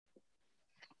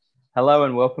Hello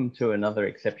and welcome to another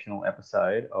exceptional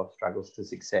episode of Struggles to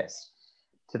Success.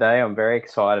 Today I'm very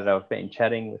excited. I've been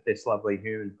chatting with this lovely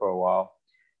human for a while,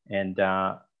 and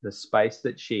the space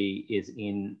that she is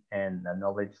in and the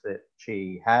knowledge that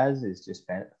she has is just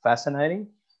fascinating.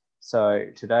 So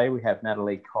today we have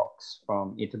Natalie Cox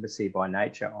from Intimacy by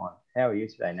Nature on. How are you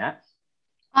today, Nat?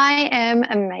 I am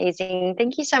amazing.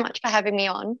 Thank you so much for having me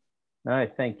on. No,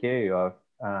 thank you. I've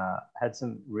had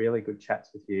some really good chats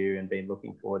with you and been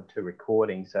looking forward to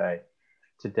recording. So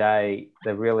today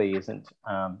there really isn't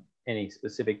any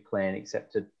specific plan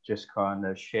except to just kind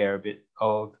of share a bit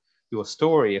of your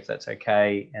story, if that's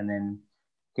okay, and then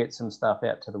get some stuff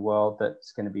out to the world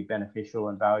that's going to be beneficial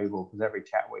and valuable because every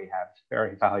chat we have is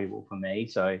very valuable for me.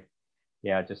 So,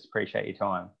 yeah, I just appreciate your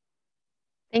time.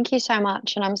 Thank you so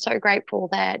much. And I'm so grateful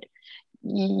that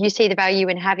you see the value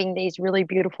in having these really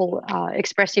beautiful,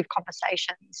 expressive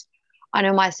conversations. I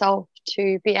know myself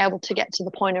to be able to get to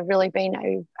the point of really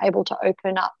being able to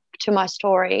open up to my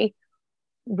story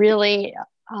really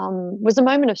was a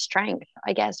moment of strength,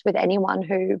 I guess, with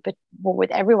anyone but well, with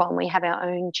everyone. We have our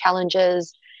own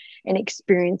challenges and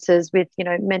experiences with,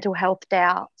 mental health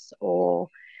doubts or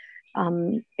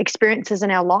experiences in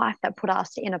our life that put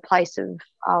us in a place of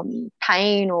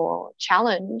pain or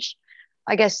challenge.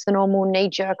 I guess the normal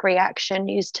knee-jerk reaction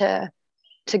is to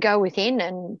go within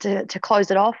and to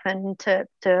close it off and to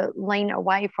lean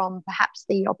away from perhaps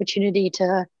the opportunity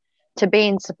to be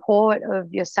in support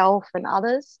of yourself and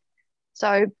others.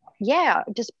 So yeah,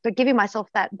 just but giving myself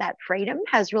that freedom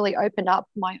has really opened up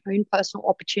my own personal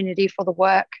opportunity for the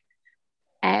work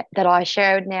that I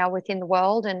share now within the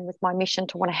world and with my mission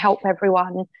to want to help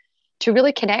everyone to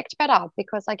really connect better.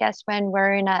 Because I guess when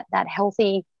we're in that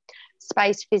healthy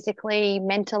space physically,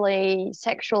 mentally,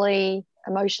 sexually,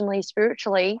 emotionally,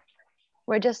 spiritually,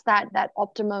 we're just that the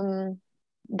optimum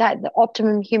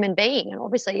human being. And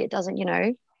obviously it doesn't,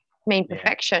 mean Yeah.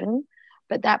 perfection,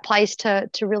 but that place to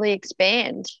really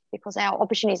expand because our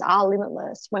opportunities are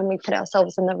limitless when we put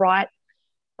ourselves in the right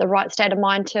state of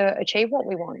mind to achieve what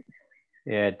we want.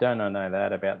 Yeah, don't I know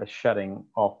that about the shutting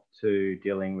off to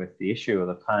dealing with the issue of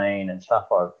the pain and stuff.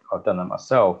 I've done that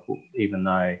myself, even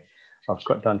though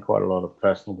done quite a lot of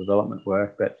personal development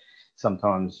work. But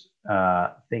sometimes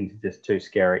things are just too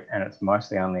scary, and it's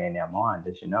mostly only in our mind,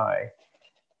 as you know,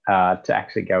 to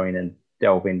actually go in and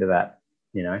delve into that,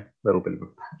 little bit of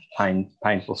a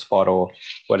painful spot or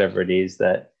whatever it is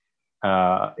that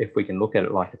if we can look at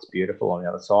it like it's beautiful on the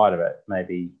other side of it,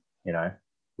 maybe,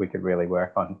 we could really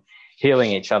work on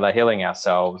healing each other, healing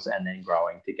ourselves, and then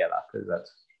growing together because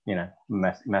that's,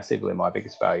 massively my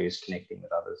biggest value is connecting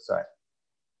with others. So,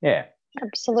 yeah.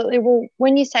 Absolutely. Well,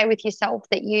 when you say with yourself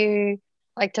that you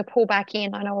like to pull back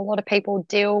in, I know a lot of people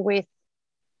deal with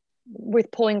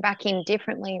pulling back in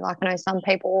differently. Like I know some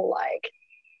people like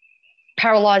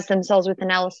paralyze themselves with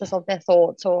analysis of their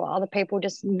thoughts, or other people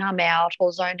just numb out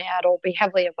or zone out or be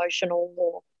heavily emotional.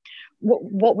 Or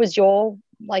what was your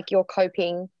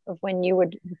coping of when you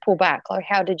would pull back? Like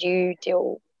how did you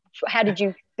deal? How did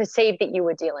you perceive that you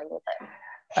were dealing with it?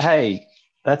 Hey,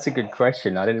 that's a good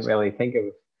question. I didn't really think of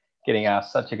getting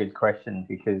asked such a good question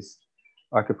because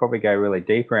I could probably go really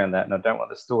deep around that, and I don't want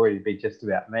the story to be just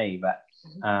about me. But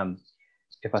um,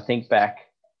 if I think back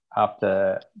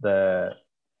after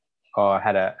I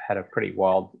had a pretty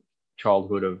wild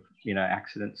childhood of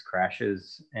accidents,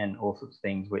 crashes, and all sorts of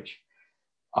things, which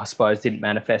I suppose didn't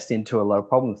manifest into a lot of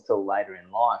problems till later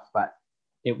in life. But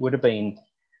it would have been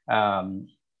um,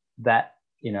 that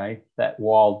that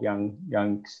wild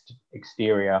young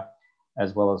exterior,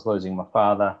 as well as losing my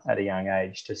father at a young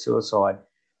age to suicide,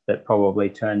 that probably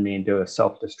turned me into a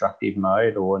self-destructive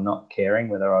mode or not caring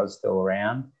whether I was still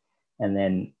around. And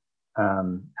then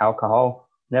alcohol.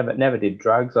 Never did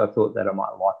drugs. I thought that I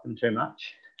might like them too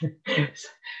much,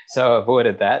 so I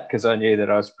avoided that because I knew that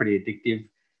I was pretty addictive,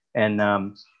 and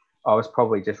I was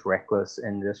probably just reckless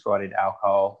and just right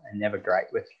alcohol and never great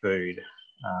with food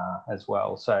as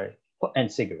well. So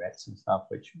and cigarettes and stuff,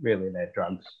 which really they're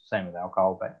drugs. Same with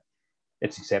alcohol, but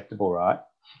it's acceptable, right?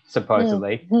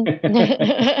 Supposedly.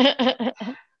 Mm.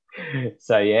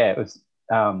 So yeah, it was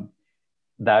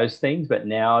those things. But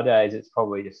nowadays, it's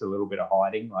probably just a little bit of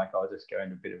hiding. Like I'll just go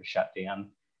into a bit of a shutdown,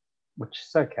 which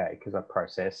is okay because I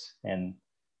process and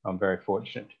I'm very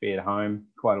fortunate to be at home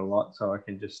quite a lot, so I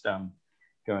can just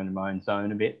go into my own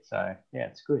zone a bit. So yeah,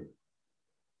 it's good.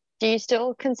 Do you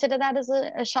still consider that as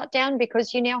a shutdown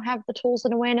because you now have the tools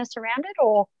and awareness around it,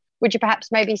 or would you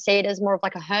perhaps maybe see it as more of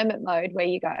like a hermit mode where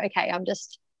you go, okay, I'm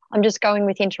just going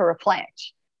within to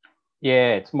reflect.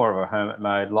 Yeah, it's more of a hermit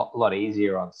mode, lot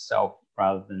easier on self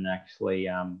rather than actually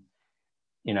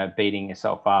beating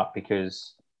yourself up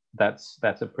because that's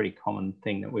a pretty common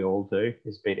thing that we all do,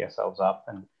 is beat ourselves up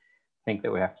and think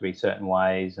that we have to be certain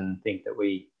ways and think that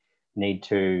we need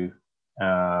to,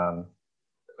 I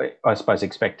suppose,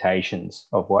 expectations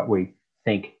of what we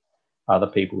think other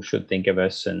people should think of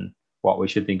us and what we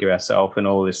should think of ourselves and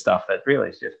all this stuff. That really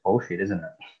is just bullshit, isn't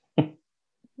it?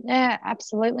 Yeah,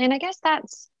 absolutely. And I guess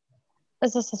that's,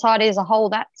 as a society as a whole,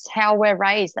 that's how we're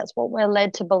raised. That's what we're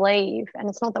led to believe. And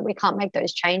it's not that we can't make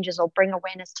those changes or bring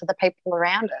awareness to the people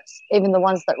around us, even the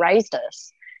ones that raised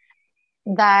us.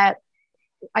 That,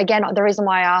 again, the reason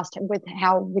why I asked with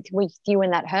you in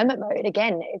that hermit mode,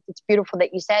 again, it's beautiful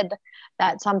that you said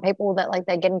that some people that like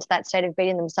they get into that state of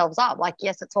beating themselves up. Like,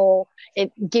 yes,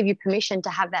 it give you permission to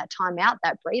have that time out,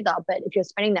 that breather. But if you're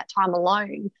spending that time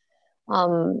alone,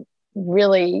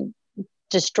 really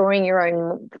destroying your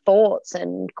own thoughts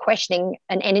and questioning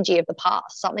an energy of the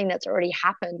past, something that's already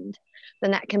happened,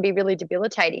 then that can be really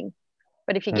debilitating.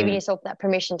 But if you're giving yourself that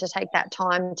permission to take that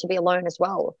time to be alone as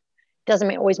well,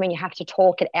 doesn't always mean you have to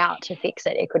talk it out to fix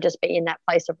it. It could just be in that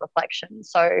place of reflection.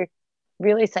 So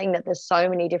really saying that there's so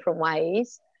many different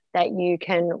ways that you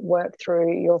can work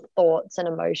through your thoughts and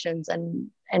emotions and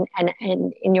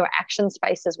in your action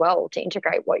space as well to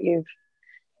integrate what you've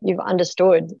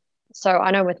understood. So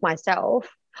I know with myself,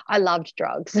 I loved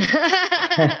drugs. I'm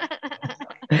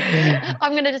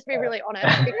going to just be really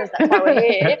honest because that's why we're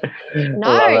here.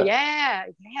 No,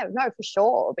 no, for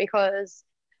sure. Because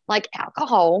like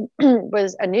alcohol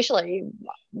was initially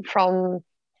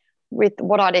with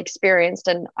what I'd experienced,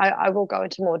 and I will go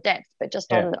into more depth, but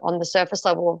just on the surface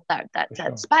level of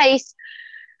that space,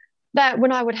 that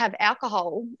when I would have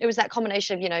alcohol, it was that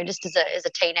combination of, just as a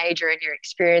teenager and you're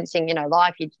experiencing,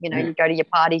 life, you go to your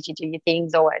parties, you do your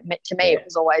things, or to me, it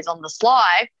was always on the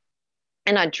sly,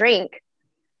 and I'd drink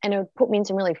and it would put me in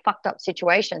some really fucked up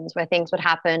situations where things would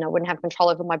happen. I wouldn't have control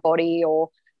over my body, or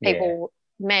people,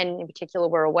 men in particular,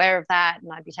 were aware of that and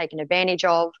I'd be taken advantage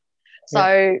of.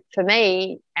 So for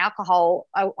me, alcohol,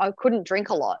 I couldn't drink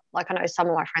a lot. Like I know some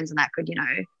of my friends and that could,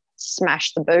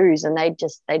 smash the booze and they'd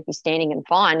be standing and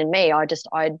fine, and me, I'd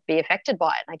be affected by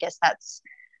it. And I guess that's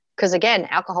because, again,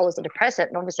 alcohol is a depressant,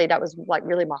 and obviously that was like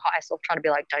really my higher self trying to be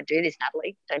like, don't do this,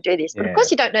 Natalie, don't do this. But of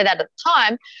course you don't know that at the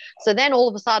time. So then all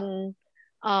of a sudden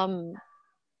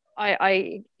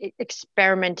I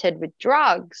experimented with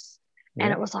drugs,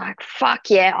 and it was like, fuck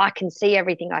yeah, I can see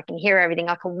everything, I can hear everything,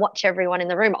 I can watch everyone in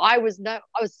the room. I was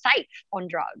safe on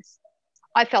drugs.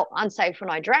 I felt unsafe when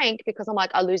I drank because I'm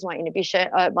like, I lose my inhibition,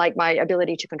 like my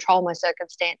ability to control my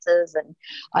circumstances. And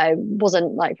I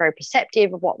wasn't like very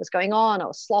perceptive of what was going on. I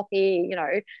was sloppy,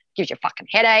 gives you a fucking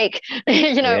headache, all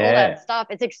that stuff.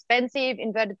 It's expensive,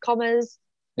 inverted commas,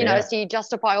 so you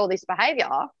justify all this behavior.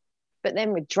 But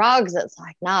then with drugs, it's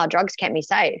like, nah, drugs kept me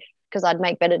safe because I'd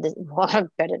make better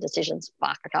decisions.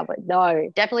 Fuck, I can't believe,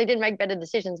 no, definitely didn't make better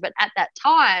decisions. But at that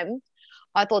time,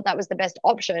 I thought that was the best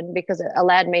option because it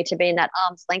allowed me to be in that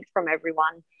arm's length from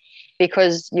everyone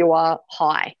because you are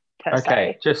high per se.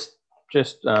 Okay, just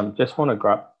want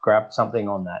to grab something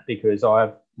on that because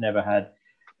I've never had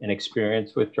an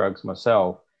experience with drugs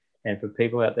myself. And for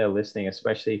people out there listening,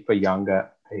 especially for younger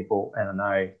people, and I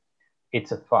know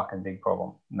it's a fucking big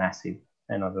problem, massive.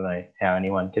 And I don't know how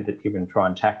anyone could even try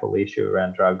and tackle the issue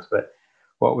around drugs, but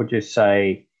what would you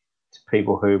say to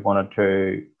people who wanted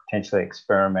to potentially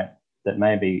experiment that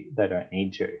maybe they don't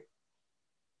need to?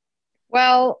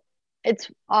 Well,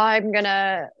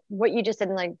 what you just said,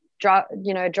 like,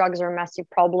 drugs are a massive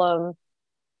problem.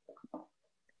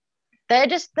 They're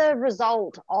just the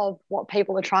result of what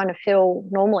people are trying to feel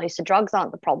normally. So drugs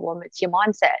aren't the problem, it's your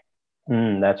mindset.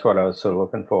 That's what I was sort of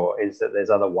looking for, is that there's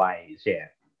other ways.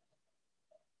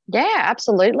 Yeah,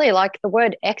 absolutely. Like the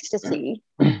word ecstasy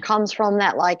comes from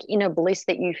that like inner bliss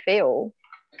that you feel.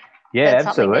 Yeah, that's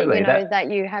absolutely.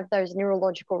 That you have those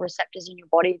neurological receptors in your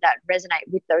body that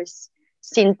resonate with those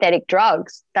synthetic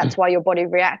drugs. That's why your body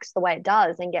reacts the way it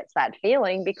does and gets that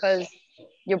feeling, because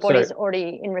your body's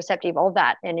already in receptive of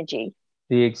that energy.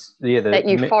 That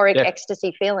euphoric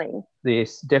ecstasy feeling. The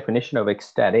definition of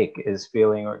ecstatic is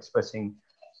feeling or expressing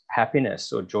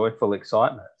happiness or joyful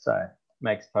excitement. So it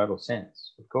makes total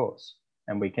sense, of course.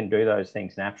 And we can do those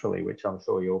things naturally, which I'm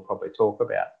sure you'll probably talk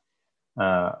about,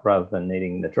 rather than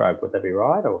needing the drug. Would that be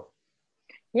right? Or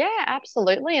yeah,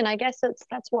 absolutely. And I guess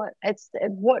what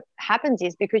happens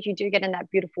is, because you do get in that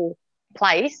beautiful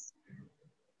place,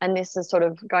 and this is sort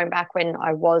of going back when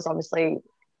I was obviously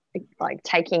like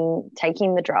taking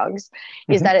the drugs,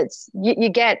 is that it's you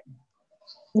get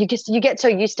so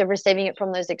used to receiving it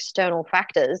from those external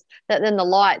factors that then the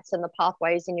lights and the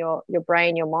pathways in your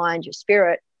brain, your mind, your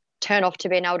spirit turn off to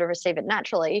being able to receive it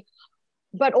naturally.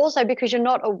 but also because you're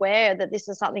not aware that this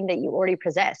is something that you already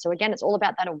possess. So again, it's all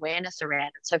about that awareness around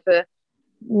it. So for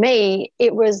me,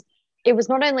 it was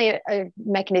not only a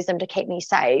mechanism to keep me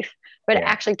safe, but it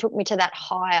actually took me to that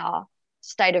higher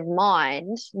state of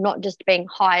mind, not just being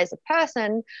high as a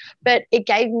person, but it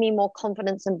gave me more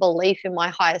confidence and belief in my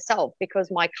higher self,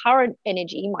 because my current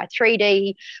energy, my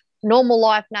 3D normal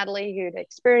life Natalie, who'd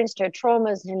experienced her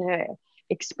traumas and her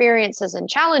experiences and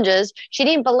challenges, she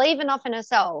didn't believe enough in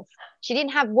herself. She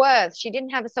didn't have worth. She didn't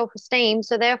have a self-esteem.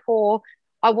 So therefore,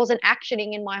 I wasn't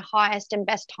actioning in my highest and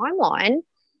best timeline.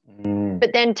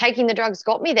 But then taking the drugs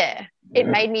got me there. It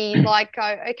made me like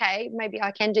go, okay, maybe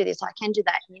I can do this. I can do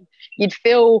that. And you'd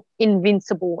feel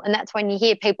invincible. And that's when you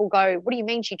hear people go, what do you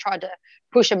mean she tried to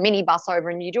push a minibus over?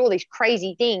 And you do all these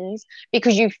crazy things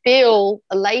because you feel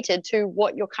elated to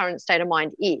what your current state of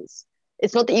mind is.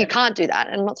 It's not that you can't do that.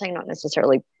 And I'm not saying not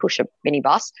necessarily push a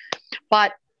minibus,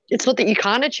 but it's not that you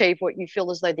can't achieve what you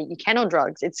feel as though that you can on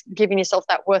drugs. It's giving yourself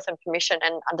that worth and permission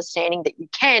and understanding that you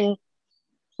can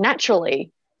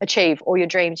naturally achieve all your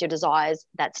dreams, your desires,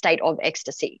 that state of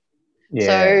ecstasy. Yeah.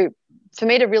 So for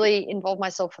me to really involve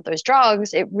myself with those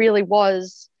drugs, it really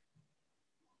was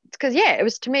because, it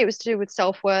was, to me, it was to do with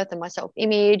self-worth and my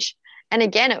self-image. And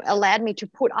again, it allowed me to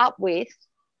put up with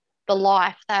the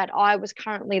life that I was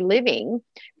currently living,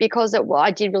 because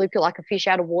I did really feel like a fish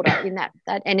out of water in that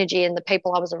energy and the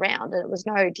people I was around. And it was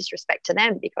no disrespect to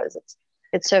them, because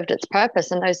it served its purpose.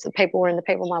 And those people were in the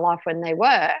people in my life when they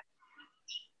were.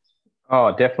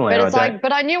 Oh, definitely. But it's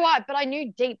but I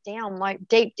knew deep down, I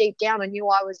knew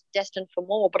I was destined for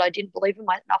more, but I didn't believe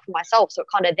enough in myself. So it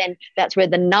kind of then, that's where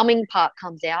the numbing part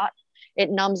comes out. It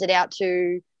numbs it out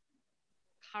to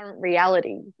current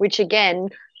reality, which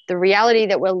again, the reality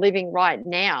that we're living right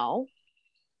now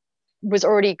was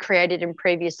already created in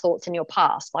previous thoughts in your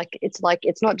past. It's not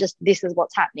just this is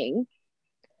what's happening.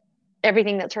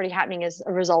 Everything that's already happening is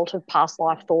a result of past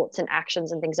life thoughts and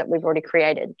actions and things that we've already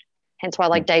created. Hence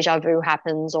why deja vu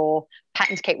happens, or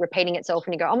patterns keep repeating itself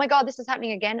and you go, oh my God, this is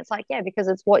happening again. It's like, because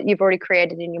it's what you've already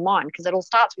created in your mind, because it all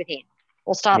starts within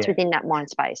within that mind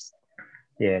space.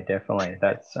 Yeah, definitely.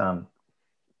 That's, and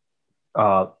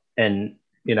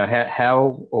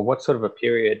how or what sort of a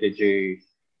period did you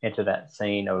enter that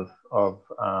scene of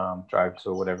drugs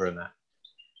or whatever in that?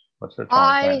 What sort of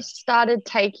time frame? I started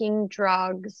taking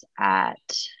drugs at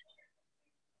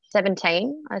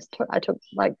 17. I took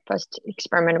first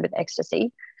experimented with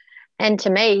ecstasy, and to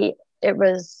me it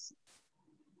was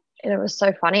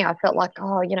so funny. I felt like,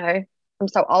 I'm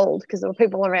so old, because there were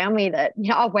people around me that,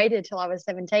 I waited till I was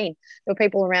 17. There were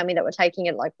people around me that were taking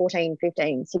it like 14,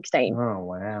 15, 16. Oh,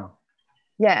 wow.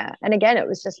 Yeah. And again, it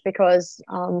was just because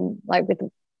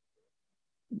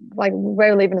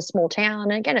we live in a small town,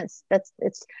 and again, it's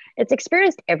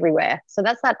experienced everywhere. So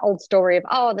that's that old story of,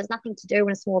 there's nothing to do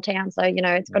in a small town, so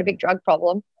it's got a big drug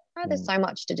problem. No, there's so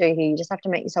much to do here. You just have to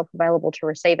make yourself available to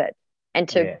receive it, and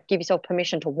to give yourself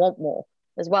permission to want more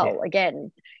as well.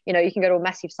 Again, you can go to a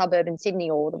massive suburb in Sydney,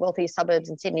 or the wealthiest suburbs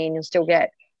in Sydney, and you'll still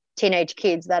get teenage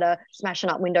kids that are smashing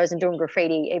up windows and doing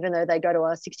graffiti, even though they go to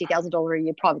a $60,000 a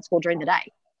year private school during the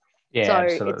day. Yeah, so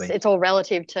absolutely. It's all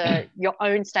relative to your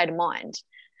own state of mind.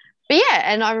 But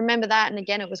and I remember that, and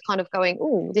again, it was kind of going,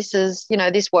 oh, this is,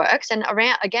 this works. And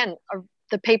around, again,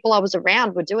 the people I was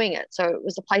around were doing it. So it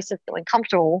was a place of feeling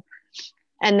comfortable.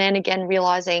 And then again,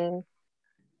 realizing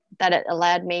that it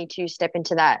allowed me to step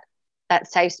into that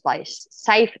safe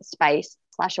space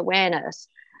 / awareness.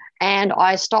 And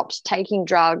I stopped taking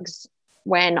drugs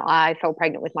when I fell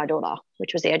pregnant with my daughter,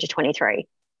 which was the age of 23.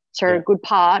 So a good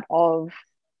part of,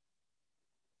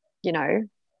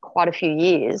 quite a few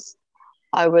years,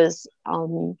 I was, I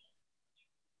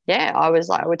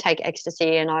would take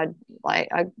ecstasy, and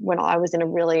when I was in a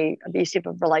really abusive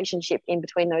relationship in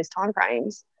between those time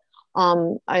frames,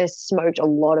 I smoked a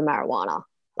lot of marijuana,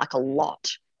 like a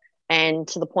lot. And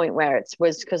to the point where it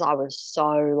was because I was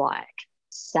so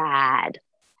sad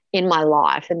in my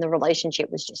life, and the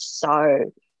relationship was just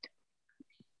so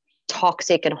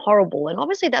toxic and horrible. And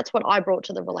obviously that's what I brought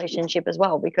to the relationship as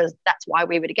well, because that's why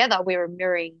we were together. We were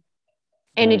mirroring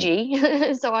energy.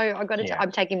 So I got to,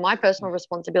 I'm taking my personal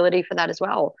responsibility for that as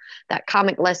well. That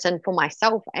karmic lesson for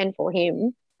myself and for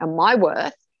him and my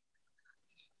worth.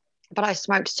 But I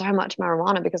smoked so much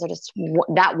marijuana because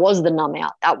that was the numb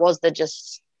out. That was the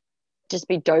just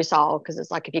be docile, because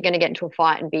it's like, if you're going to get into a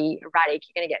fight and be erratic,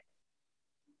 you're going to get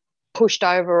pushed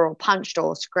over or punched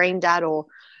or screamed at or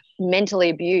mentally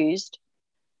abused,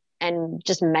 and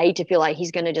just made to feel like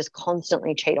he's going to just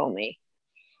constantly cheat on me.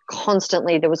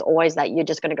 Constantly, there was always that you're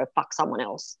just going to go fuck someone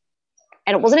else.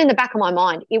 And it wasn't in the back of my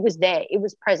mind. It was there. It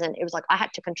was present. It was like I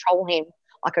had to control him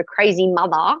like a crazy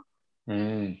mother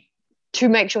Mm. to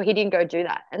make sure he didn't go do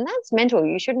that. And that's mental.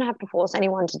 You shouldn't have to force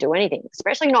anyone to do anything,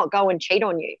 especially not go and cheat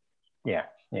on you. Yeah.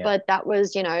 Yeah. But that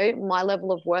was, you know, my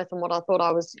level of worth and what I thought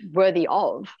I was worthy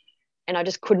of. And I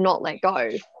just could not let go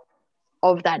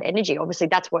of that energy. Obviously,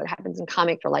 that's what happens in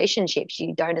karmic relationships.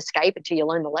 You don't escape until you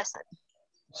learn the lesson.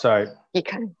 So You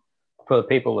can. for the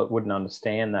people that wouldn't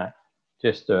understand that,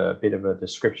 just a bit of a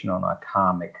description on a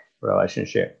karmic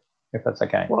relationship, if that's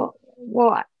okay.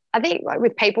 Well, I think like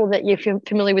with people that you're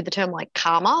familiar with the term like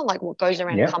karma, like what goes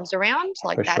around comes around.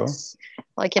 Like for that's sure.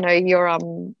 like, you know,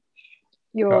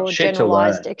 your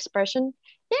generalized expression.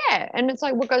 Yeah. And it's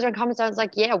like what goes around comes around. It's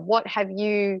like, yeah, what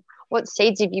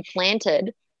seeds have you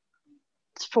planted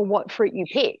for what fruit you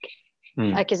pick?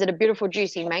 Like, is it a beautiful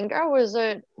juicy mango, or is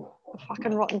it a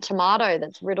fucking rotten tomato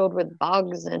that's riddled with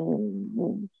bugs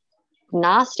and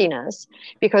nastiness?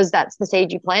 Because that's the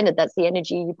seed you planted, that's the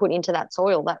energy you put into that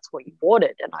soil, that's what you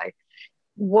watered. And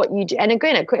what you do, and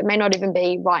again, it may not even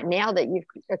be right now that you've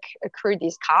accrued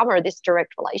this karma or this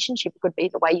direct relationship. It could be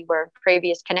the way you were in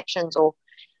previous connections or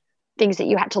things that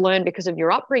you had to learn because of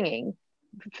your upbringing,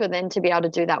 for then to be able to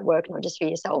do that work, not just for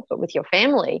yourself but with your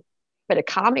family. But a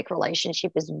karmic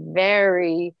relationship is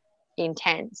very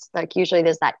intense. Like usually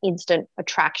there's that instant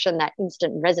attraction, that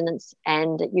instant resonance,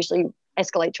 and it usually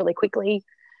escalates really quickly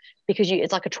because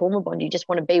it's like a trauma bond. You just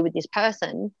want to be with this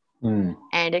person.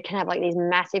 And it can have like these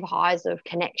massive highs of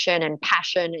connection and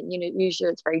passion. And, you know, usually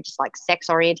it's very just like sex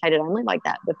orientated only, like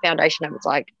that. The foundation of it's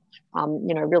like,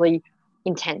 you know, really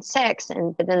intense sex.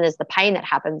 But then there's the pain that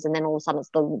happens. And then all of a sudden it's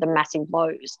the massive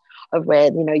lows of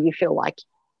where, you know, you feel like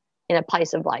in a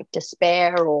place of like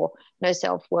despair or no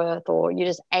self-worth, or you're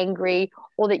just angry,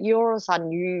 or that you're all of a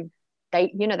sudden they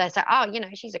say, oh, you know,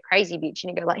 she's a crazy bitch.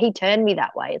 And you go like, he turned me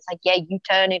that way. It's like, yeah, you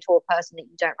turn into a person that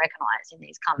you don't recognize in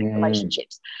these karmic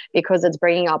relationships, because it's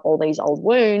bringing up all these old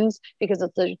wounds, because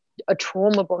it's a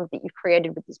trauma bond that you've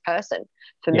created with this person.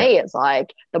 For me, it's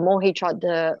like the more he tried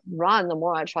to run, the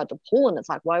more I tried to pull. And it's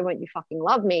like, why won't you fucking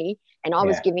love me? And I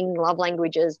was giving love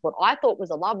languages, what I thought was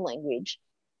a love language.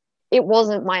 It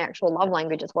wasn't my actual love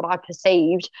language. It's what I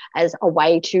perceived as a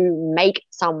way to make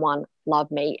someone love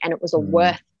me. And it was a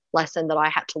worth lesson that I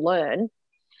had to learn.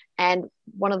 And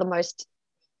one of the most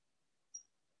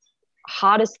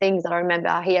hardest things that I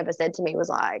remember he ever said to me was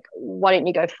like, why don't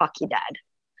you go fuck your dad?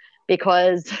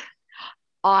 Because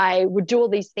I would do all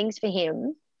these things for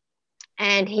him,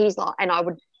 and he's like, and I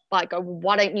would like go,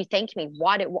 why don't you thank me?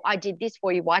 I did this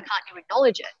for you? Why can't you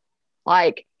acknowledge it?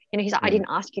 Like, you know, he's like, I didn't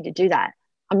ask you to do that.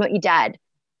 I'm not your dad.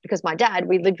 Because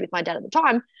we lived with my dad at the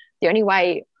time. The only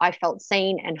way I felt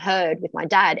seen and heard with my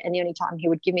dad, and the only time he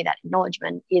would give me that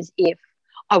acknowledgement, is if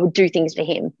I would do things for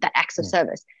him, that acts of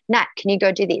service. Nat, can you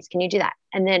go do this? Can you do that?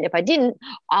 And then if I didn't,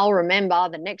 I'll remember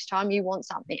the next time you want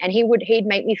something. And he'd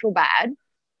make me feel bad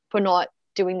for not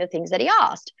doing the things that he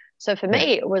asked. So for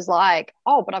me, it was like,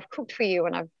 oh, but I've cooked for you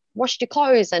and I've washed your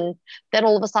clothes. And then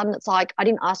all of a sudden it's like, I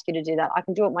didn't ask you to do that. I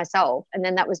can do it myself. And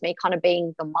then that was me kind of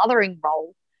being the mothering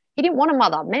role. He didn't want a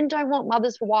mother. Men don't want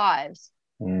mothers for wives,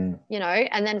 you know,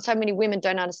 and then so many women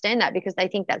don't understand that, because they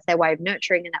think that's their way of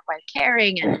nurturing and that way of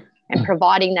caring and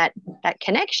providing that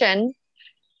connection,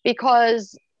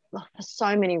 because for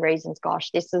so many reasons,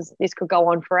 gosh, this could go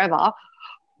on forever,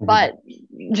 but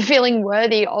feeling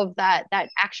worthy of that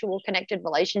actual connected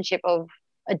relationship of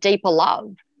a deeper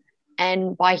love.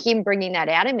 And by him bringing that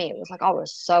out of me, it was like, I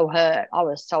was so hurt. I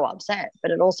was so upset,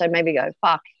 but it also made me go,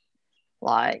 fuck,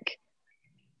 like,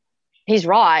 he's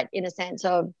right, in a sense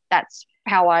of that's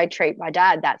how I treat my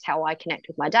dad. That's how I connect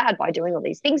with my dad, by doing all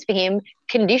these things for him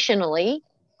conditionally.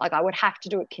 Like I would have to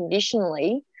do it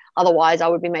conditionally. Otherwise I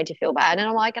would be made to feel bad. And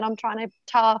I'm trying to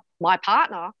tar my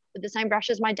partner with the same brush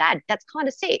as my dad. That's kind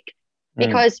of sick,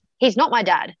 because he's not my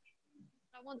dad.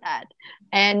 I don't want that.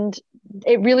 And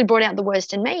it really brought out the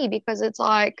worst in me, because it's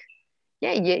like,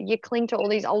 yeah, you cling to all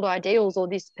these old ideals or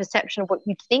this perception of what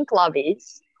you think love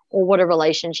is or what a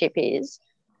relationship is.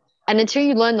 And until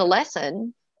you learn the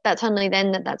lesson, that's only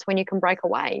then that's when you can break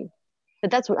away. But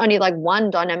that's only like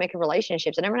one dynamic of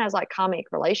relationships. And everyone has like karmic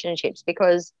relationships,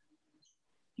 because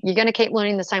you're going to keep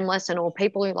learning the same lesson. Or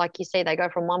people who, like you see, they go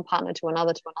from one partner to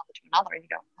another to another to another, and you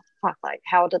go, what the fuck? Like,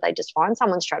 how do they just find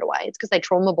someone straight away? It's because they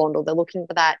trauma bond, or they're looking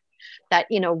for that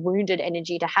inner wounded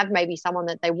energy to have maybe someone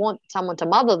that they want someone to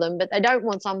mother them, but they don't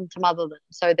want someone to mother them.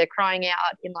 So they're crying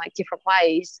out in like different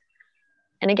ways.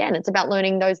 And again, it's about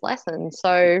learning those lessons.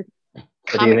 So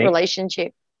karmic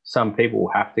relationship. Some people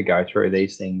have to go through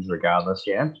these things regardless,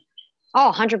 yeah?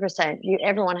 Oh, 100%.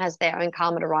 Everyone has their own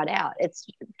karma to write out. It's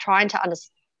trying to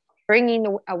bringing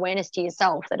the awareness to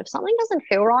yourself that if something doesn't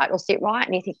feel right or sit right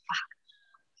and you think, fuck,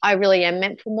 I really am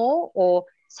meant for more, or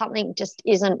something just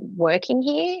isn't working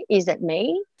here. Is it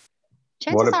me?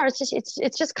 Chances are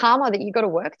it's just karma that you've got to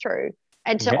work through,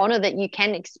 and to honor that you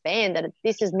can expand, that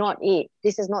this is not it.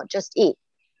 This is not just it.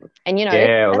 And, you know,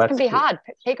 that can be hard.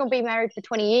 People be married for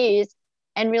 20 years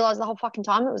and realize the whole fucking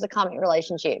time it was a karmic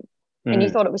relationship and you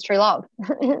thought it was true love.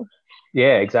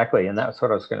 Yeah, exactly. And that's what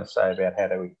I was going to say about how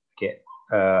do we get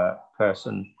a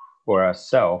person or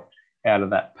ourselves out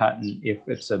of that pattern if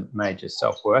it's a major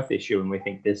self-worth issue and we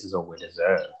think this is all we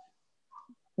deserve.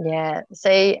 Yeah.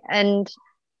 See, and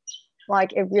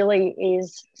like it really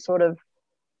is sort of,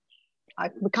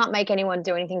 we can't make anyone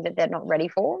do anything that they're not ready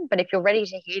for. But if you're ready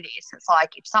to hear this, it's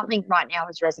like if something right now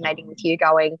is resonating with you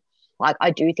going, like,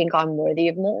 I do think I'm worthy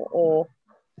of more, or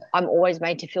I'm always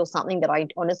made to feel something that I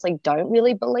honestly don't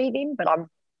really believe in, but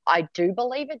I do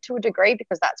believe it to a degree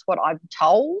because that's what I'm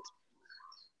told,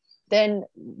 then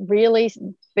really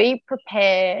be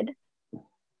prepared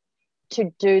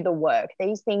to do the work.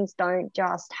 These things don't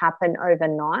just happen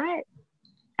overnight.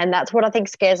 And that's what I think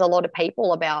scares a lot of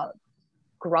people about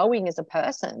growing as a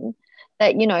person,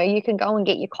 that, you know, you can go and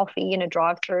get your coffee in a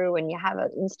drive-through and you have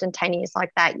it instantaneous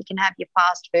like that. You can have your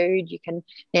fast food. You can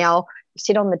now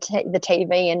sit on the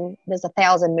TV and there's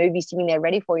 1,000 movies sitting there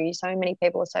ready for you. So many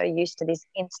people are so used to this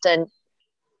instant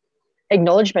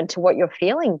acknowledgement to what you're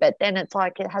feeling, but then it's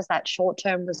like it has that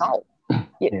short-term result.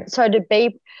 Yeah. So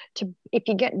be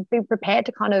prepared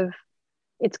to kind of,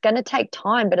 it's going to take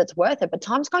time, but it's worth it. But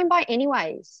time's going by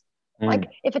anyways. Like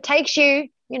if it takes you,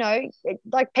 you know,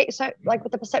 like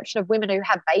with the perception of women who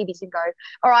have babies and go,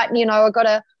 all right, you know, I got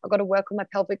to work on my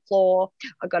pelvic floor.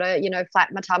 I got to, you know,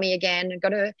 flatten my tummy again. I got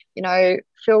to, you know,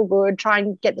 feel good, try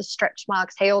and get the stretch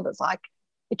marks healed. It's like,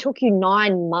 it took you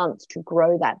 9 months to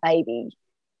grow that baby.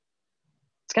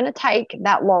 It's going to take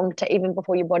that long to even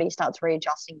before your body starts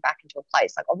readjusting back into a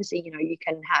place. Like obviously, you know, you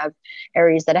can have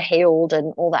areas that are healed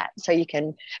and all that, so you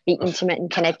can be intimate and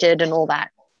connected and all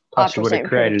that. Plus, you would have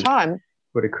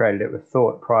created it with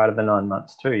thought prior to the 9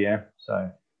 months too, yeah. So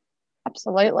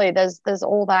absolutely, there's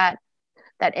all that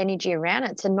energy around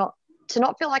it to not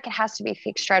feel like it has to be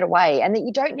fixed straight away, and that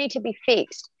you don't need to be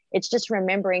fixed. It's just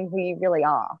remembering who you really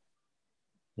are.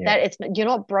 Yeah. That you're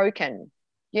not broken.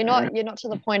 You're not to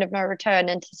the point of no return,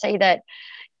 and to see that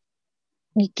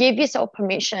you give yourself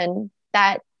permission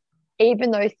that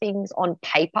even though things on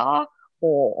paper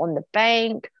or on the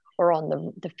bank or on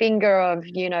the finger of,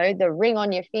 you know, the ring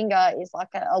on your finger is like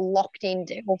a locked in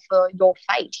deal for your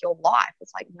fate, your life.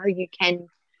 It's like, no, you can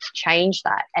change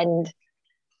that. And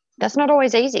that's not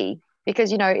always easy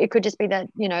because, you know, it could just be that,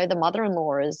 you know, the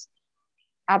mother-in-law is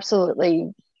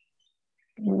absolutely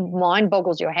mind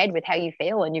boggles your head with how you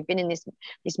feel, and you've been in this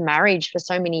marriage for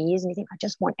so many years and you think, I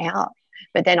just want out.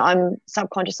 But then I'm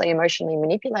subconsciously emotionally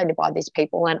manipulated by these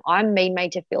people and I'm being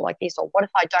made to feel like this, or what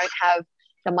if I don't have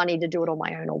the money to do it on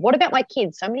my own, or what about my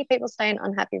kids? So many people stay in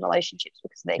unhappy relationships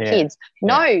because of their kids.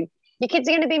 No, your kids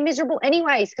are going to be miserable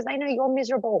anyways because they know you're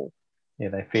miserable. Yeah,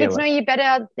 they feel kids know you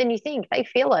better than you think. They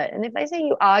feel it. And if they see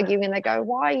you arguing and they go,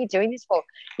 why are you doing this for?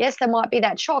 Yes, there might be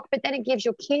that shock, but then it gives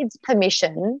your kids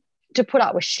permission to put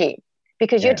up with shit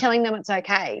because you're telling them it's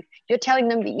okay. You're telling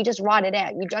them that you just write it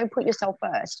out. You don't put yourself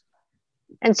first.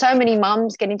 And so many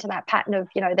mums get into that pattern of,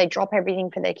 you know, they drop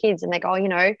everything for their kids and they go, oh, you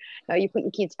know, no, you put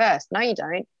your kids first. No, you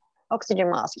don't. Oxygen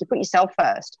mask, you put yourself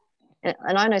first.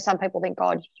 And I know some people think,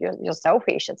 God, you're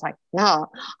selfish. It's like, no,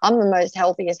 I'm the most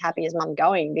healthiest, happiest mum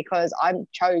going because I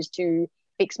chose to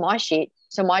fix my shit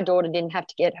so my daughter didn't have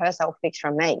to get herself fixed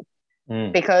from me.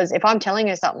 Because if I'm telling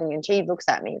her something and she looks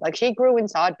at me, like she grew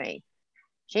inside me.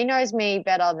 She knows me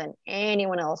better than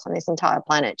anyone else on this entire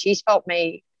planet. She's felt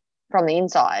me from the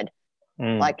inside.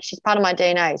 Like she's part of my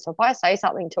DNA. So if I say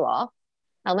something to her,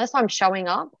 unless I'm showing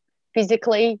up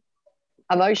physically,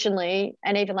 emotionally,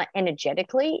 and even like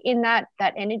energetically in that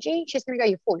energy, she's going to go,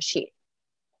 you're full of shit.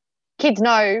 Kids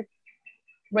know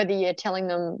whether you're telling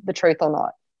them the truth or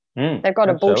not. They've got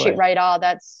a bullshit radar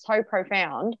that's so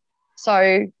profound.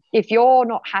 So if you're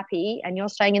not happy and you're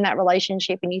staying in that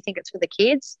relationship and you think it's for the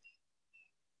kids,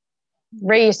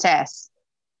 reassess.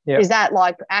 Yep. Is that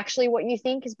like actually what you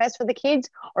think is best for the kids?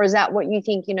 Or is that what you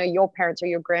think, you know, your parents or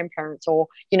your grandparents, or,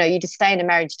 you know, you just stay in a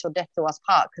marriage till death do us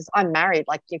part because I'm married,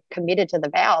 like you're committed to the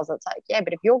vows. It's like, yeah,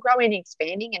 but if you're growing and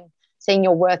expanding and seeing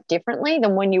your worth differently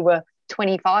than when you were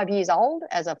 25 years old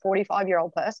as a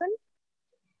 45-year-old person,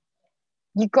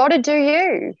 you got to do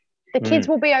you. The kids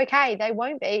will be okay. They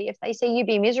won't be if they see you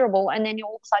be miserable and then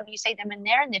all of a sudden you see them and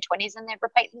they're in their 20s and they're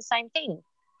repeating the same thing.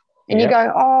 And you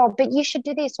go, oh, but you should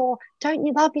do this, or don't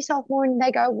you love yourself more? And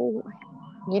they go, well,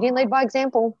 you didn't lead by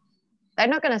example. They're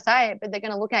not going to say it, but they're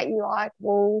going to look at you like,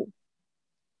 well,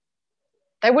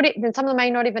 They would, and some of them may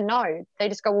not even know. They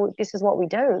just go, well, this is what we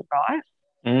do, right?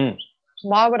 Mm.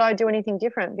 Why would I do anything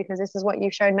different? Because this is what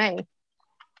you've shown me.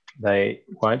 They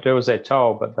won't do as they're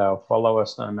told, but they'll follow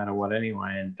us no matter what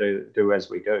anyway, and do as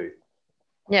we do.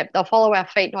 Yep, they'll follow our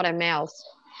feet, not our mouths.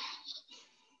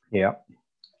 Yeah.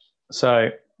 So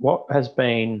what has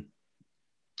been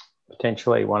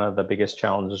potentially one of the biggest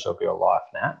challenges of your life,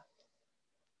 Nat?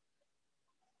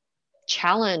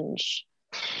 Challenge.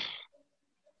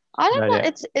 I don't know.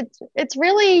 Yeah. It's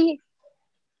really,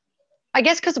 I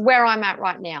guess, because where I'm at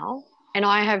right now, and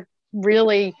I have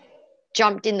really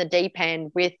jumped in the deep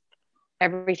end with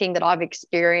everything that I've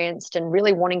experienced and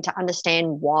really wanting to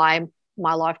understand why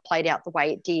my life played out the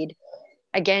way it did.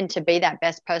 Again, to be that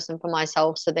best person for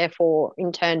myself. So therefore,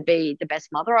 in turn, be the best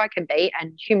mother I can be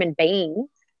and human being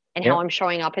and how I'm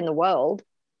showing up in the world.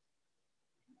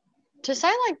 To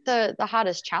say like the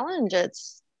hardest challenge,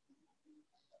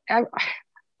 I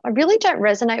really don't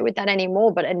resonate with that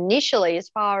anymore. But initially, as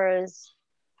far as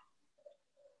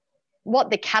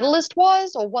what the catalyst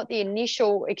was or what the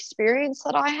initial experience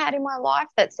that I had in my life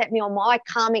that set me on my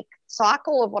karmic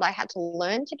cycle of what I had to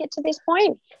learn to get to this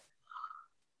point,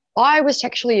 I was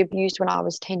sexually abused when I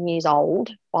was 10 years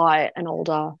old by an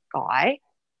older guy.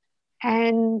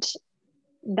 And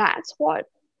that's what,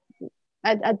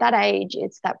 at that age,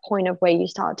 it's that point of where you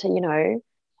start to, you know,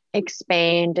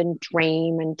 expand and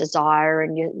dream and desire,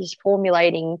 and you're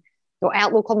formulating your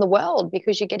outlook on the world,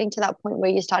 because you're getting to that point where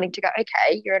you're starting to go,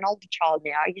 okay, you're an older child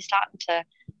now. You're starting to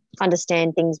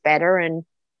understand things better, and,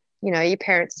 you know, your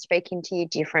parents are speaking to you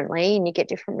differently, and you get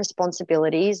different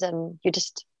responsibilities, and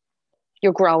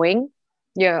you're growing.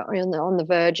 You're on the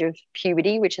verge of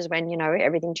puberty, which is when, you know,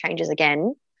 everything changes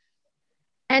again.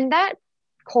 And that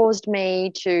caused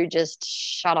me to just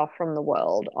shut off from the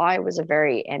world. I was a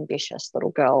very ambitious little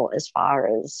girl, as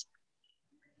far as,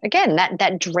 again,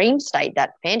 that dream state,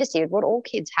 that fantasy of what all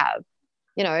kids have,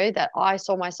 you know, that I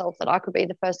saw myself that I could be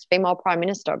the first female prime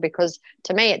minister, because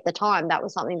to me at the time that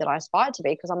was something that I aspired to be,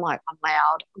 because I'm like, I'm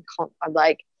loud, I'm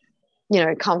like, you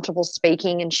know, comfortable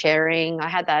speaking and sharing. I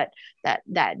had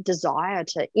that desire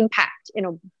to impact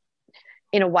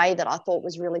in a way that I thought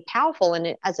was really powerful.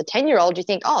 And as a 10-year-old, you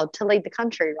think, oh, to lead the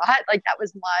country, right? Like that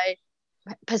was my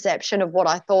perception of what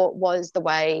I thought was the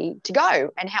way to go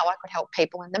and how I could help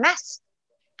people in the mass,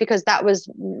 because that was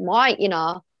my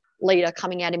inner leader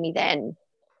coming out of me then,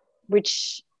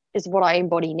 which is what I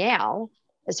embody now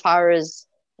as far as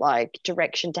like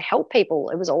direction to help people.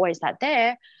 It was always that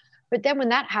there. But then when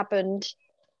that happened,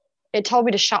 it told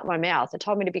me to shut my mouth. It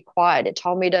told me to be quiet. It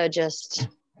told me to just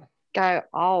go,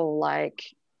 oh, like,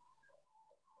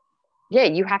 yeah,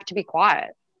 you have to be quiet.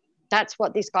 That's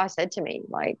what this guy said to me.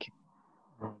 Like,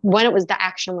 when it was the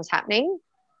action was happening,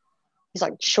 he's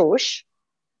like, shush,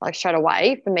 like straight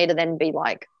away, for me to then be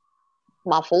like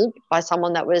muffled by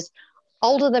someone that was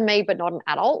older than me, but not an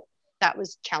adult. That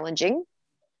was challenging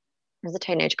as a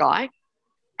teenage guy.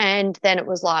 And then it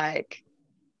was like,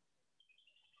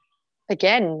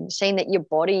 again, seeing that your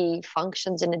body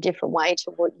functions in a different way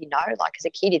to what you know. Like as a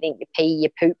kid, you think you pee, you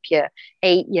poop, you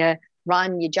eat, you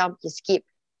run, you jump, you skip.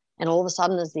 And all of a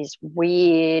sudden there's this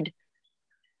weird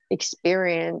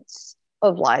experience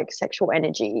of like sexual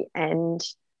energy and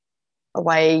a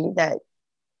way that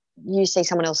you see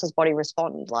someone else's body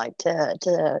respond, like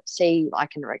to see like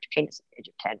an erect penis at the age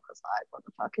of 10 was like, what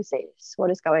the fuck is this? What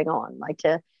is going on? Like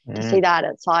to see that,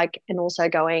 it's like, and also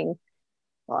going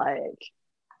like,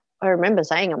 I remember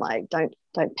saying, I'm like, don't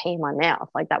pee in my mouth.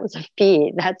 Like that was a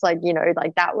fear. That's like, you know,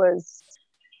 like that was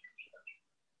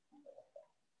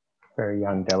very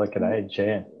young, delicate age.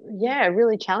 Yeah,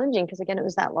 really challenging, because again, it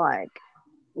was that like,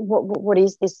 what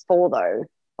is this for though?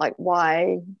 Like,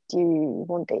 why do you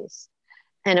want this?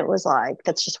 And it was like,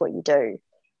 that's just what you do.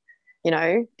 You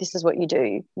know, this is what you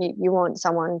do. You want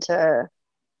someone to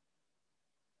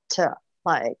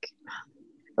like,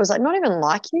 it was like not even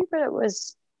like you, but it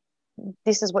was,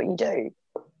 this is what you do.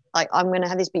 Like, I'm going to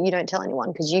have this, but you don't tell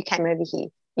anyone because you came over here.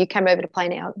 You came over to play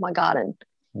in my garden.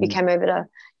 You came over to,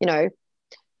 you know,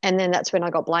 and then that's when I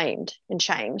got blamed and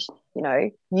shamed. You know,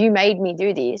 you made me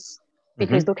do this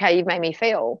because look how you've made me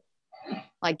feel.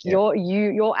 Like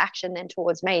your action then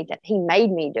towards me that he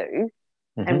made me do,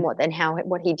 and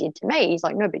what he did to me. He's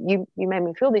like, no, but you made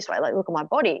me feel this way. Like, look at my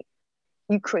body.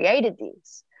 You created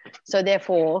this, so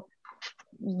therefore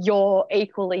you're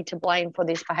equally to blame for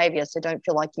this behavior. So don't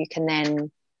feel like you can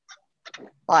then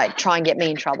like try and get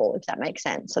me in trouble, if that makes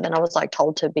sense. So then I was like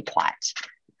told to be quiet,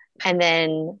 and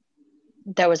then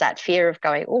there was that fear of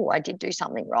going, oh, I did do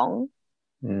something wrong.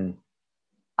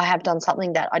 I have done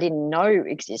something that I didn't know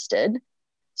existed.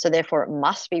 So therefore it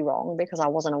must be wrong because I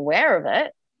wasn't aware of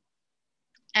it.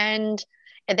 And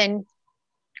it then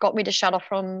got me to shut off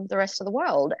from the rest of the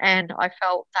world. And I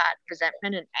felt that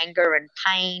resentment and anger and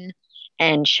pain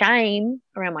and shame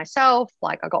around myself.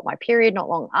 Like I got my period not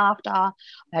long after. I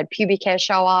had pubic hair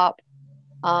show up,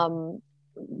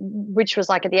 which was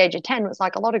like at the age of 10, it was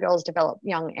like a lot of girls develop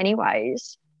young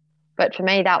anyways. But for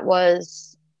me, that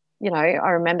was, I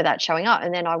remember that showing up.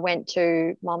 And then I went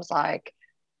to Mum's like,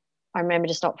 I remember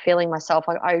just not feeling myself.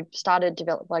 I started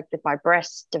develop like with my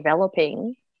breasts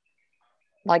developing,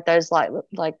 like those like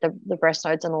the breast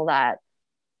nodes and all that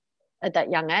at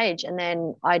that young age. And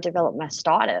then I developed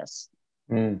mastitis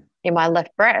in my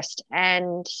left breast.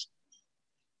 And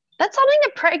that's something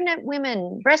that pregnant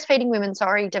women, breastfeeding women,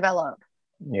 develop.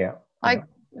 Yeah. Like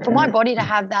for my body to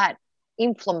have that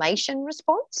inflammation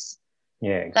response.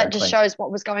 Yeah, exactly. That just shows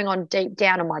what was going on deep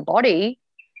down in my body.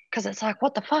 Because it's like,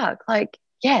 what the fuck? Like,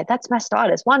 yeah, that's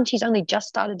mastitis. One, she's only just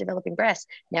started developing breasts.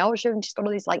 Now she's got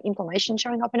all these like inflammation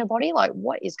showing up in her body. Like,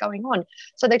 what is going on?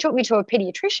 So they took me to a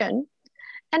pediatrician,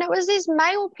 and it was this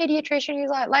male pediatrician who's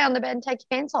like, lay on the bed and take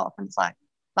your pants off. And it's like,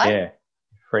 what? Yeah,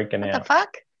 freaking out. What the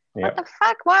fuck? Yep. What the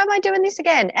fuck? Why am I doing this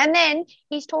again? And then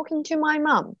he's talking to my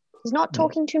mum. He's not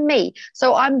talking to me.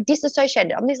 So I'm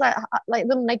disassociated. I'm this like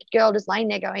little naked girl just laying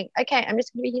there going, okay, I'm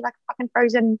just going to be here like a fucking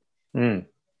frozen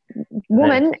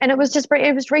woman. And it was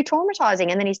re-traumatizing.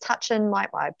 And then he's touching my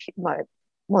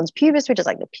one's pubis, which is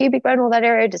like the pubic bone, all that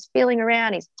area, just feeling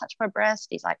around. He's touched my breast.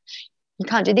 He's like, you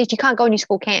can't do this. You can't go in your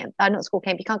school camp. Not school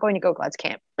camp. You can't go in your Girl Guides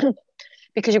camp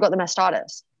because you've got the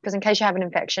mastitis. Because in case you have an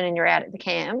infection and you're out at the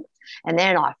camp. And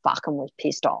then I fucking was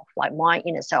pissed off. Like my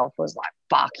inner self was like,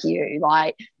 fuck you.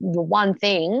 Like the one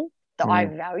thing that I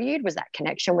valued was that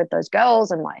connection with those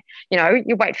girls. And like,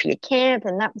 you wait for your camp.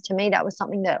 And that, to me, that was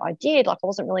something that I did. Like I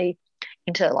wasn't really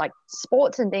into like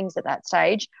sports and things at that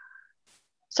stage.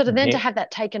 So to have that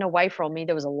taken away from me,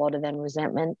 there was a lot of then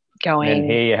resentment going. And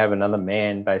here you have another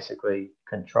man basically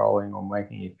controlling or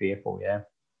making you fearful, yeah?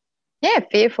 Yeah,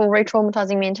 fearful,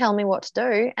 re-traumatizing me and telling me what to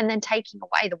do, and then taking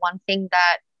away the one thing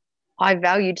that I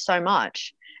valued so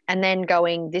much, and then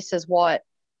going, this is what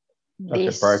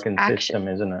That's a broken system,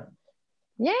 isn't it?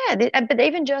 Yeah, but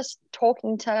even just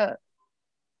talking to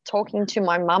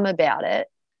my mum about it,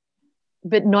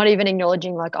 but not even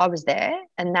acknowledging like I was there,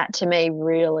 and that to me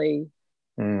really,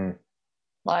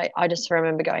 like I just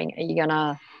remember going, are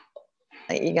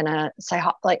you gonna say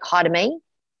hi to me?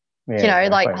 Yeah,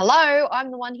 like, hello,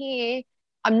 I'm the one here.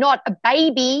 I'm not a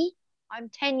baby. I'm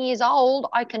 10 years old.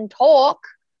 I can talk.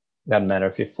 Doesn't matter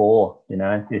if you're 4,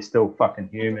 you're still fucking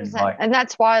human. Like, and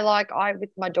that's why, like,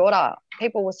 with my daughter,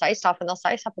 people will say stuff and they'll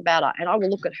say stuff about her, and I will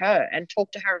look at her and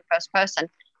talk to her in first person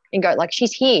and go, like,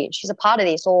 she's here. She's a part of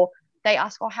this. Or they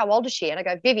ask, oh, how old is she? And I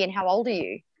go, Vivian, how old are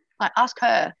you? Like, ask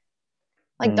her.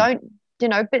 Like, don't,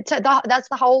 but that's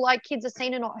the whole, like, kids are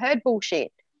seen and not heard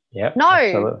bullshit. Yeah. No.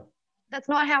 Absolutely. That's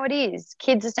not how it is.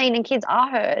 Kids are seen and kids are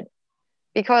heard,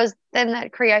 because then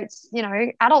that creates,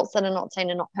 adults that are not seen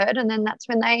and not heard. And then that's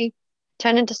when they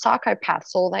turn into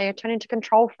psychopaths, or they turn into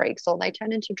control freaks, or they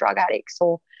turn into drug addicts,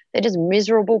 or they're just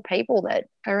miserable people that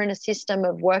are in a system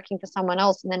of working for someone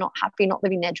else, and they're not happy, not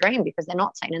living their dream because they're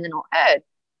not seen and they're not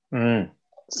heard.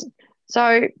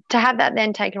 So to have that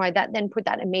then taken away, that then put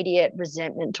that immediate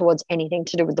resentment towards anything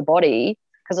to do with the body,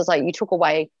 because it's like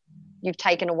you've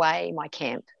taken away my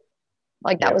camp.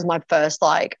 Like that was my first,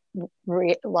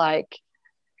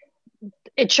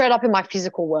 it showed up in my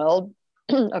physical world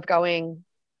of going,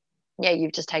 yeah,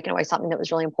 you've just taken away something that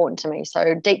was really important to me.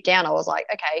 So deep down, I was like,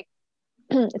 okay,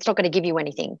 it's not going to give you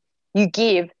anything. You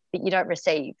give, but you don't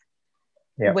receive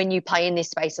when you play in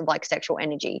this space of like sexual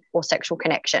energy or sexual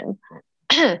connection.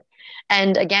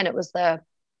 And again, it was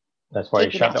that's why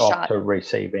you shut it off to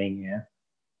receiving,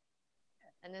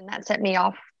 And then that set me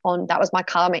off on, that was my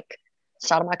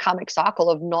start of my karmic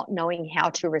cycle of not knowing how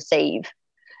to receive.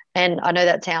 And I know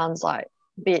that sounds like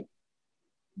a bit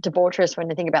debaucherous when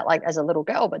you think about like as a little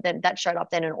girl, but then that showed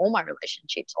up then in all my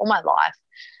relationships, all my life.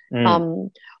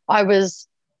 I was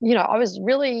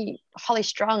really highly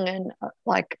strung and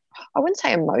like, I wouldn't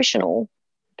say emotional,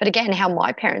 but again, how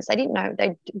my parents, they didn't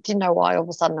know why all of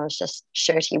a sudden I was just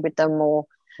shirty with them, or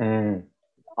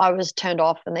I was turned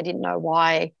off, and they didn't know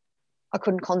why I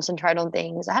couldn't concentrate on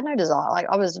things. I had no desire. Like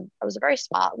I was a very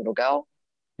smart little girl.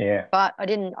 Yeah. But I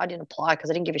didn't apply because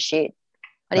I didn't give a shit.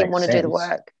 I didn't want to do the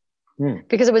work. Mm.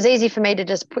 Because it was easy for me to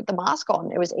just put the mask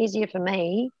on. It was easier for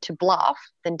me to bluff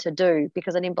than to do,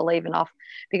 because I didn't believe enough.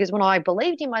 Because when I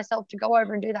believed in myself to go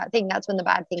over and do that thing, that's when the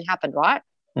bad thing happened, right?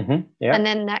 Mm-hmm. Yeah. And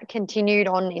then that continued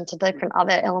on into different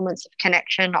other elements of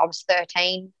connection. I was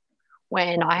 13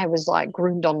 when I was like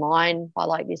groomed online by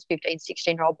like this 15,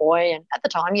 16-year-old boy. And at the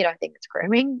time, you don't think it's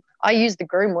grooming. I use the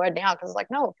groom word now because it's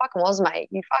like, no, it fucking was, mate.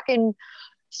 You fucking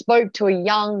spoke to a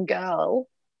young girl.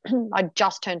 I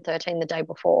just turned 13 the day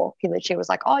before. He literally was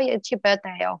like, oh, yeah, it's your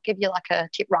birthday. I'll give you like a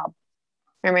tip rub.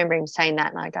 I remember him saying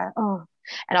that, and I go, oh.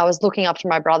 And I was looking up to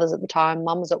my brothers at the time.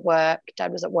 Mum was at work.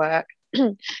 Dad was at work.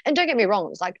 And don't get me wrong, it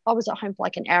was like I was at home for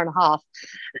like an hour and a half.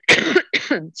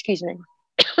 Excuse me.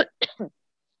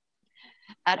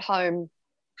 At home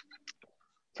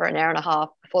for an hour and a half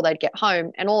before they'd get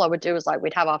home. And all I would do was like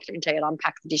we'd have afternoon tea and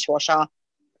unpack the dishwasher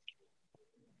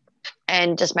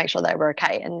and just make sure they were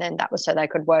okay. And then that was so they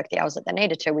could work the hours that they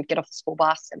needed to. We'd get off the school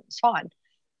bus and it was fine.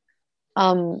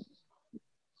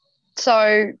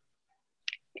 So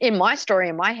in my story,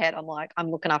 in my head, I'm like,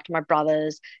 I'm looking after my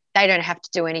brothers. They don't have to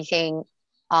do anything.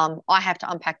 I have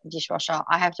to unpack the dishwasher.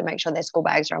 I have to make sure their school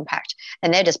bags are unpacked.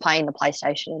 And they're just playing the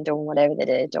PlayStation and doing whatever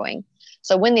they're doing.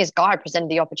 So when this guy presented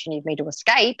the opportunity for me to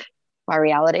escape my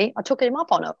reality, I took him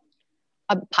up on it.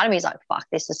 Part of me is like, fuck,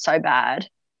 this is so bad.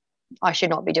 I should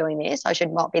not be doing this. I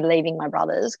should not be leaving my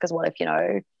brothers because what if,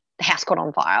 the house caught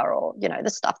on fire or, the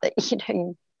stuff that,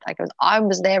 like I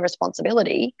was their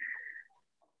responsibility.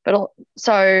 But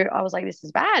so I was like, this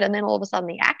is bad. And then all of a sudden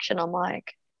the action, I'm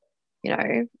like,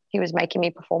 he was making me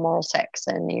perform oral sex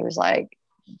and he was like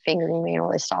fingering me and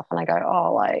all this stuff. And I go,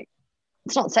 oh, like,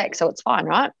 it's not sex, so it's fine,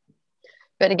 right?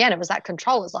 But again, it was that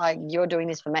control. It's like, you're doing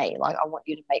this for me. Like, I want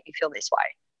you to make me feel this way.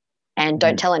 And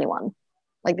don't tell anyone.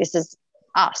 Like, this is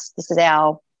us.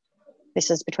 This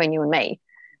is between you and me.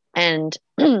 And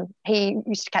he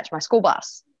used to catch my school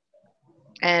bus.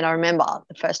 And I remember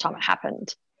the first time it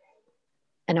happened.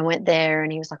 And I went there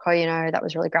and he was like, oh, that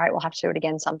was really great. We'll have to do it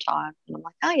again sometime. And I'm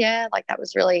like, oh, yeah, like that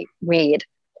was really weird.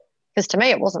 Because to me,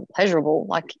 it wasn't pleasurable.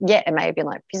 Like, yeah, it may have been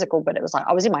like physical, but it was like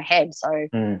I was in my head. So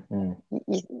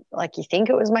you think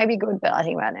it was maybe good, but I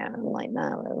think about it now, I'm like,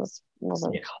 no, it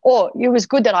wasn't. Yeah. Or it was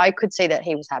good that I could see that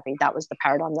he was happy. That was the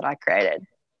paradigm that I created,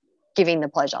 giving the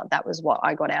pleasure. That was what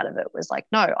I got out of it was like,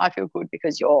 no, I feel good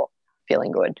because you're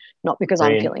feeling good, not because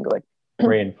I'm feeling good.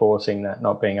 Reinforcing that,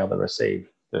 not being able to receive,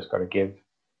 just got to give.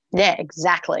 Yeah,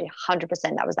 exactly. 100%.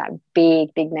 That was that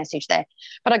big, big message there.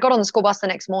 But I got on the school bus the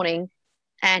next morning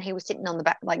and he was sitting on the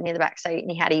back, like near the back seat,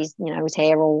 and he had his, his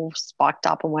hair all spiked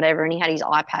up and whatever. And he had his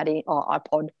iPad or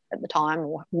iPod at the time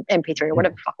or MP3 or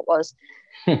whatever the fuck it was.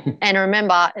 And I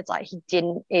remember it's like he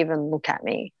didn't even look at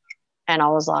me. And I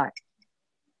was like,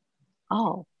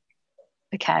 oh,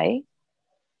 okay.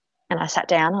 And I sat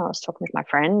down and I was talking with my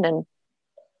friend and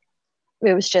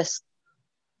it was just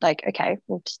like, okay,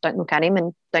 well, just don't look at him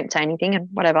and don't say anything and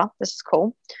whatever. This is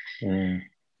cool.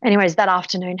 Anyways, that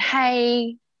afternoon,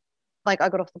 hey, like I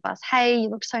got off the bus. Hey, you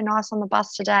look so nice on the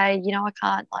bus today. I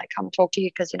can't like come talk to you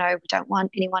because, we don't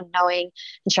want anyone knowing.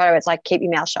 And Shadow, it's like, keep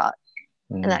your mouth shut.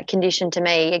 And that condition to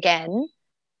me, again,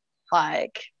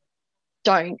 like,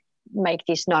 don't make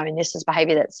this known. This is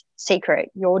behavior that's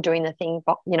secret. You're doing the thing,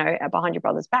 behind your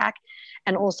brother's back.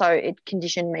 And also it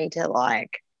conditioned me to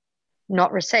like,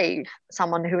 not receive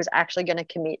someone who was actually going to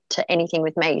commit to anything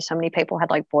with me. So many people had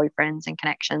like boyfriends and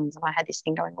connections, and I had this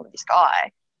thing going on with this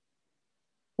guy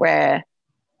where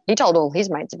he told all his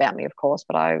mates about me, of course,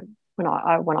 but when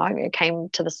I came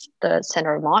to the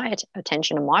center of my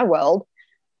attention in my world,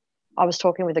 I was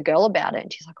talking with a girl about it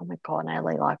and she's like, oh my God,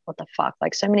 Natalie, like what the fuck?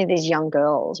 Like so many of these young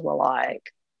girls were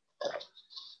like,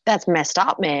 that's messed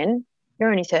up, man.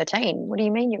 You're only 13. What do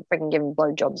you mean you're freaking giving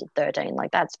blowjobs at 13?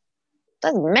 Like that's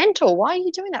mental. Why are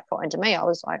you doing that for? And to me, I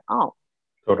was like, oh.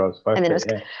 Thought I was supposed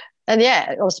to, yeah. And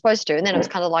yeah, I was supposed to. And then it was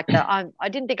kind of like I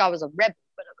didn't think I was a rebel,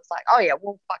 but it was like, oh yeah,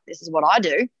 well, fuck, this is what I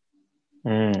do.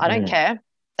 I don't care.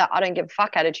 That I don't give a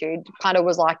fuck attitude kind of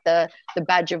was like the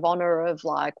badge of honor of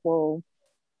like, well,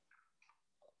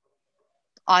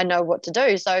 I know what to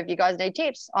do. So if you guys need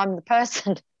tips, I'm the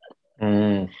person.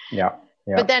 Yeah.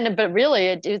 But really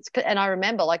it's, and I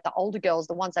remember like the older girls,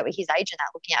 the ones that were his age and that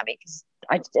looking at me, because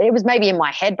it was maybe in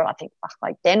my head, but I think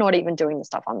like they're not even doing the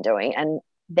stuff I'm doing and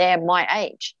they're my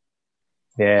age.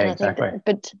 Yeah, exactly.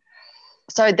 But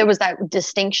so there was that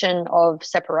distinction of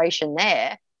separation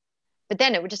there, but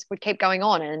then it would keep going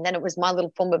on. And then it was my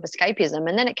little form of escapism.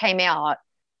 And then it came out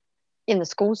in the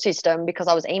school system because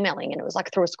I was emailing and it was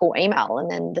like through a school email. And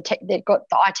then the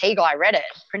IT guy read it,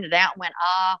 printed it out and went,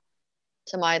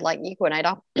 to my like year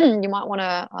coordinator, you might want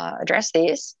to address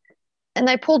this. And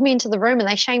they pulled me into the room and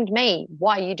they shamed me.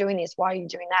 Why are you doing this? Why are you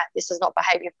doing that? This is not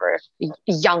behavior for a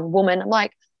young woman. I'm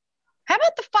like, how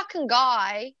about the fucking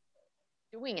guy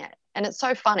doing it? And it's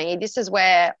so funny. This is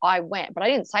where I went, but I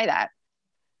didn't say that.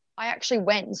 I actually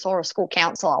went and saw a school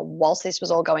counselor whilst this was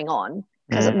all going on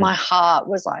because my heart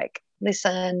was like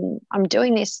listen, I'm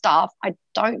doing this stuff. I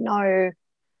don't know.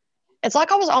 It's like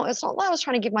it's not like I was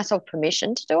trying to give myself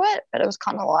permission to do it, but it was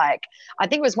kind of like, I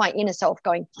think it was my inner self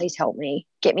going, please help me,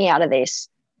 get me out of this.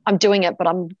 I'm doing it, but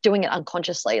I'm doing it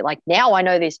unconsciously. Like now I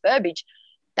know this verbiage.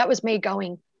 That was me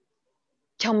going,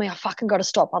 tell me I fucking got to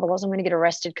stop. Otherwise I'm going to get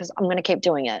arrested because I'm going to keep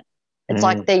doing it. It's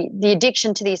like the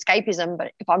addiction to the escapism,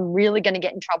 but if I'm really going to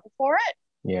get in trouble for it,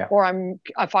 yeah, or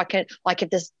if I can, like, if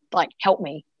this, like, help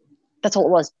me. That's all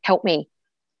it was. Help me.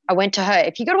 I went to her.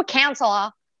 If you go to a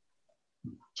counselor,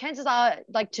 chances are,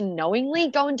 like, to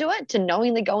knowingly go and do it, to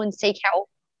knowingly go and seek help,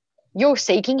 you're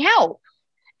seeking help.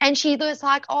 And she was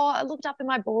like, oh, I looked up in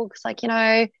my books, like,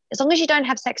 as long as you don't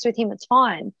have sex with him, it's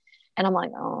fine. And I'm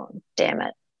like, oh, damn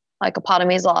it. Like, a part of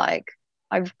me is like,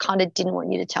 I kind of didn't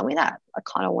want you to tell me that. I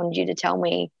kind of wanted you to tell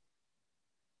me,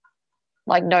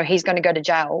 like, no, he's going to go to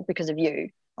jail because of you.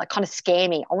 Like, kind of scare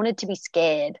me. I wanted to be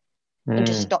scared and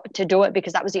to do it,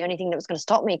 because that was the only thing that was going to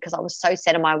stop me, because I was so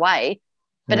set in my way.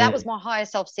 But that was my higher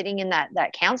self sitting in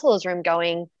that counselor's room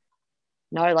going,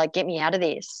 no, like, get me out of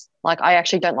this. Like, I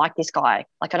actually don't like this guy.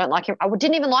 Like, I don't like him. I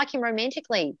didn't even like him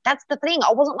romantically. That's the thing.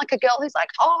 I wasn't like a girl who's like,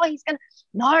 oh, he's going to.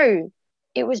 No,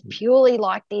 it was purely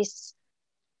like this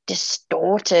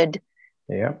distorted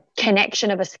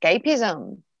connection of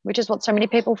escapism, which is what so many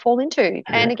people fall into.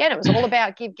 And again, it was all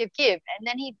about give, give, give. And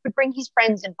then he would bring his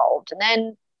friends involved. And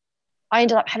then I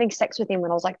ended up having sex with him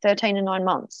when I was like 13 and 9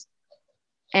 months.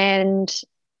 And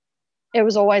it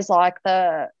was always like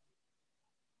the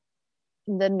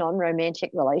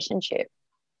non-romantic relationship,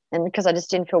 and because I just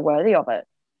didn't feel worthy of it.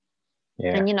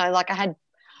 And like, I had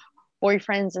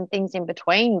boyfriends and things in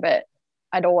between, but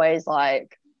there'd always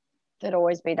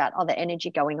be that other energy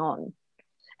going on.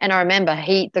 And I remember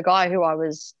the guy who I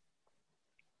was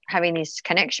having this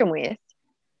connection with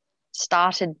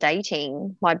started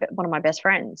dating one of my best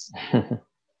friends.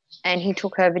 And he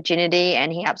took her virginity,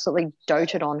 and he absolutely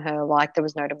doted on her like there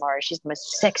was no tomorrow. She's the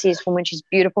most sexiest woman. She's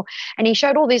beautiful. And he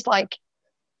showed all this, like,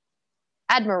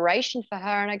 admiration for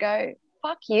her. And I go,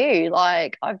 fuck you.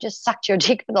 Like, I've just sucked your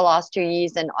dick for the last 2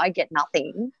 years and I get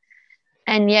nothing.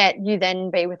 And yet you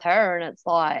then be with her, and it's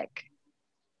like,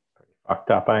 pretty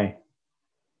fucked up, eh?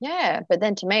 Yeah. But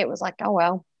then to me, it was like, oh,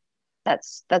 well,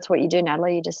 that's what you do,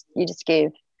 Natalie. You just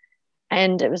give.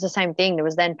 And it was the same thing. There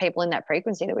was then people in that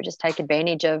frequency that would just take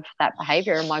advantage of that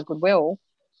behavior and my goodwill,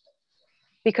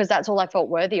 because that's all I felt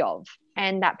worthy of.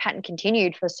 And that pattern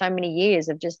continued for so many years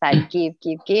of just that give,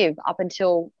 give, give, up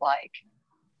until, like,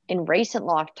 in recent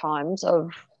lifetimes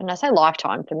and I say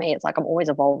lifetime, for me, it's like I'm always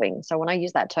evolving. So when I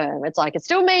use that term, it's like it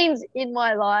still means in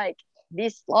my, like,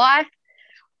 this life,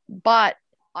 but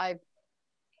I've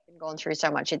gone through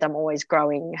so much that I'm always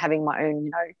growing, having my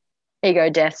own,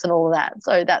 ego deaths and all of that.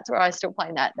 So that's where I still play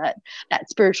in that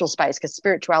spiritual space, because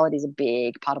spirituality is a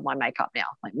big part of my makeup now,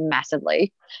 like,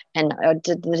 massively. And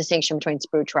the distinction between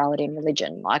spirituality and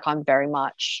religion, like, I'm very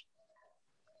much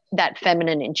that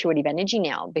feminine intuitive energy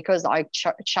now, because I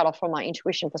shut off from my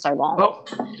intuition for so long.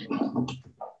 Oh,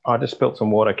 I just spilled some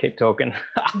water. Keep talking.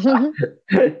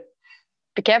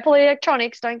 Be careful,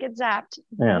 electronics, don't get zapped.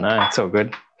 Yeah, no, it's all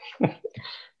good.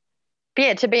 But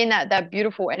yeah, to be in that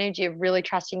beautiful energy of really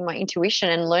trusting my intuition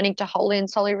and learning to wholly and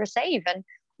solely receive. And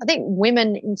I think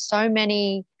women, in so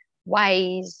many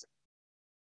ways,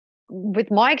 with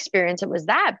my experience, it was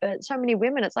that. But so many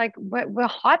women, it's like we're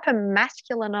hyper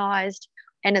masculinized,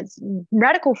 and it's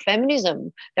radical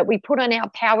feminism that we put on our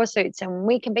power suits, and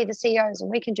we can be the CEOs and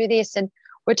we can do this, and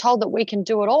we're told that we can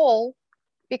do it all,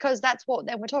 because that's what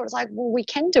then we're told. It's like, well, we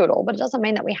can do it all, but it doesn't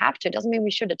mean that we have to. It doesn't mean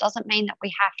we should. It doesn't mean that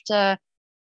we have to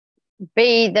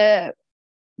be the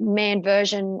man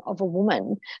version of a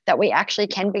woman, that we actually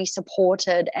can be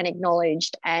supported and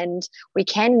acknowledged, and we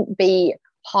can be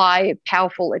high,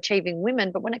 powerful, achieving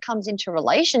women. But when it comes into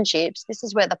relationships, this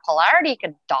is where the polarity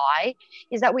could die,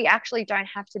 is that we actually don't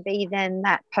have to be then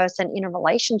that person in a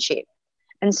relationship.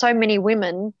 And so many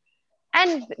women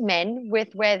and men,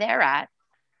 with where they're at,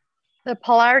 the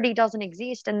polarity doesn't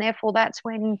exist, and therefore that's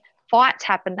when fights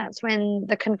happen. That's when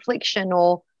the confliction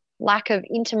or lack of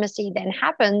intimacy then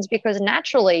happens, because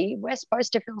naturally we're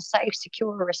supposed to feel safe,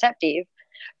 secure, receptive.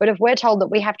 But if we're told that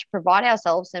we have to provide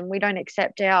ourselves and we don't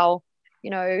accept our,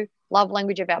 love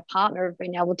language of our partner of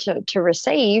being able to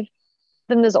receive,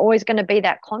 then there's always going to be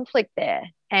that conflict there.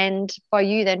 And by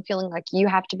you then feeling like you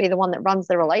have to be the one that runs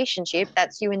the relationship,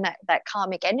 that's you in that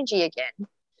karmic energy again,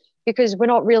 because we're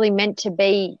not really meant to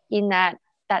be in that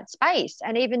space.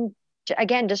 And even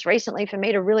again, just recently, for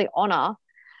me to really honor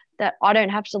that I don't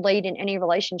have to lead in any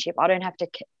relationship. I don't have to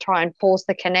try and force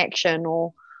the connection,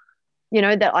 or,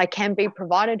 that I can be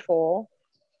provided for,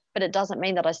 but it doesn't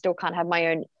mean that I still can't have my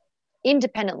own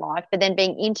independent life, but then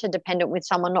being interdependent with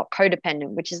someone, not codependent,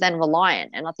 which is then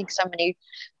reliant. And I think so many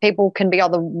people can be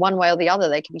either one way or the other.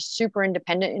 They can be super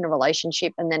independent in a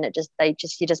relationship, and then you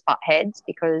just butt heads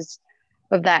because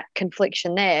of that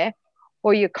confliction there.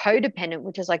 Or you're codependent,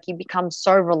 which is like you become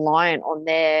so reliant on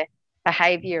their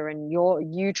behavior, and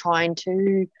you trying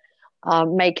to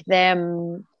make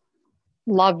them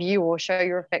love you or show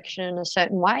your affection in a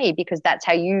certain way because that's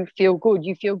how you feel good.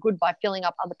 You feel good by filling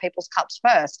up other people's cups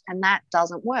first, and that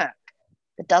doesn't work.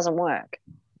 It doesn't work.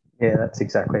 Yeah, that's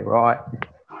exactly right.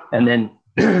 And then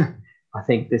I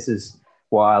think this is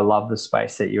why I love the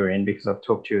space that you're in, because I've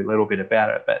talked to you a little bit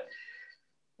about it. But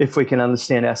if we can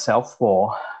understand ourselves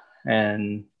more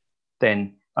and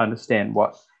then understand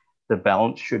what the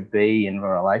balance should be in a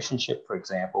relationship, for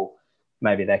example,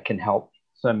 maybe that can help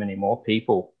so many more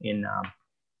people in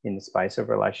the space of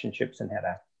relationships and how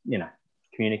to,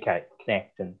 communicate,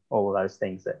 connect, and all of those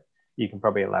things that you can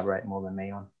probably elaborate more than me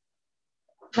on.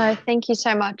 No, thank you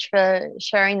so much for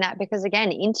sharing that, because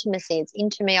again, intimacy, it's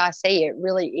into me, I see it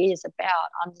really is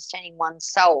about understanding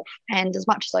oneself. And as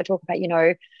much as I talk about,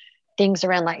 things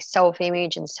around like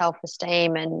self-image and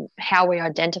self-esteem and how we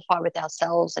identify with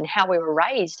ourselves and how we were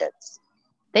raised,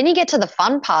 then you get to the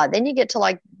fun part. Then you get to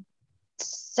like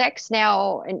sex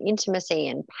now and intimacy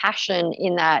and passion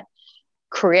in that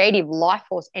creative life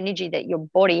force energy that your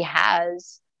body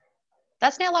has.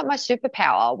 That's now like my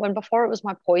superpower, when before it was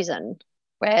my poison,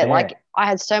 where like I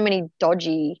had so many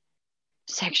dodgy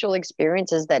sexual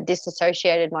experiences that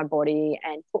disassociated my body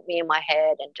and put me in my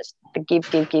head and just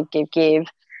give.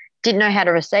 Didn't know how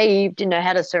to receive, didn't know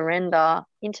how to surrender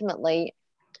intimately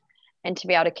and to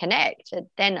be able to connect. It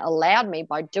then allowed me,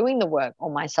 by doing the work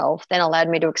on myself, then allowed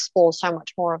me to explore so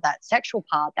much more of that sexual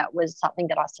part that was something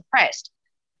that I suppressed.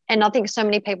 And I think so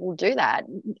many people do that.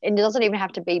 And it doesn't even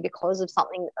have to be because of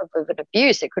something of an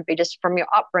abuse. It could be just from your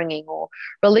upbringing or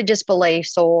religious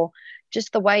beliefs or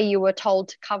just the way you were told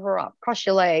to cover up, cross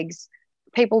your legs.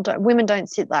 Women don't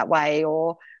sit that way.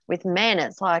 Or with men,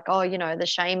 it's like, the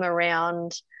shame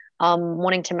around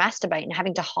wanting to masturbate and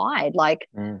having to hide. Like,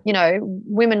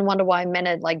 women wonder why men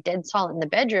are like dead silent in the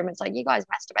bedroom. It's like, you guys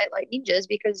masturbate like ninjas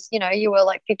because, you were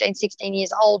like 15, 16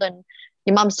 years old and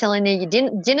your mum's telling you your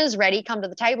dinner's ready, come to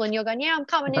the table, and you're going, yeah, I'm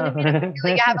coming in a minute. But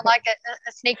really, you're having like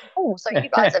a sneaky pull. So you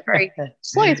guys are very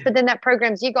sleuths, but then that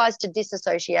programs you guys to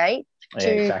disassociate,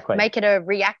 to make it a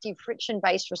reactive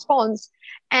friction-based response,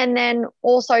 and then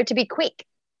also to be quick,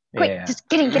 just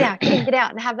get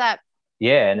out and have that.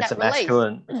 Yeah, and it's a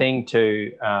masculine thing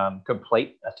to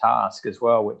complete a task as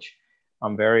well, which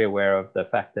I'm very aware of the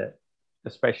fact that,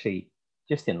 especially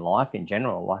just in life in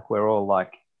general, like we're all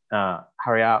like,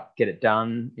 hurry up, get it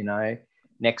done,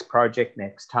 next project,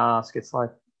 next task. It's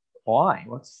like, why?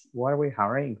 What are we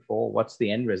hurrying for? What's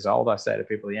the end result? I say to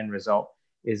people, the end result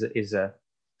is a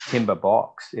timber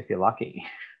box, if you're lucky.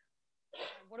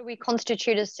 What do we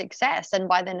constitute as success? And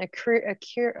by then accruing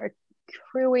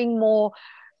more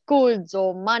goods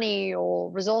or money or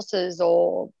resources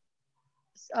or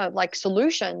like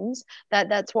solutions,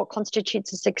 that's what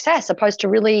constitutes a success, opposed to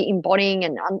really embodying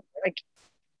and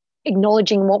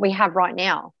acknowledging what we have right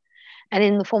now. And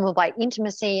in the form of like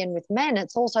intimacy, and with men,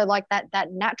 it's also like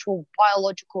that natural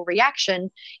biological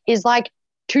reaction is like,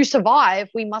 to survive,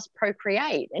 we must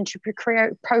procreate, and to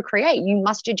procreate, you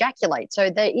must ejaculate. So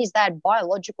there is that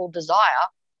biological desire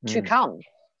to come.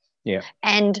 Yeah.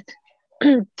 And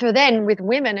so then with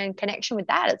women and connection with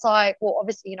that, it's like, well,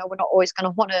 obviously, we're not always going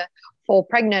to want to fall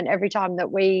pregnant every time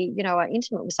that we, are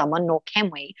intimate with someone, nor can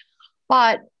we.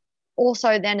 But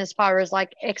also then, as far as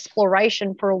like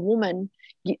exploration for a woman,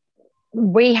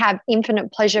 we have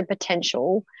infinite pleasure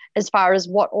potential as far as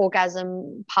what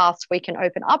orgasm paths we can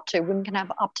open up to. Women can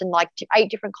have up to like 8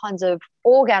 different kinds of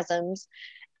orgasms,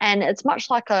 and it's much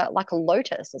like a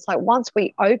lotus. It's like once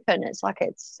we open, it's like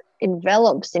it's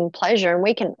envelops in pleasure, and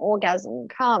we can orgasm,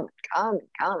 come.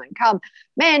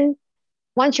 Men,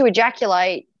 once you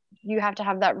ejaculate, you have to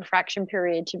have that refraction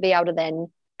period to be able to then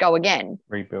go again,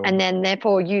 rebuild, and then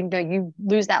therefore you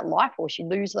lose that life force, you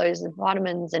lose those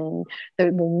vitamins and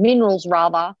the minerals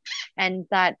rather, and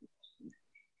that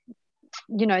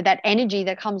that energy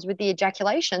that comes with the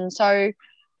ejaculation. So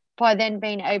by then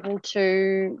being able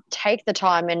to take the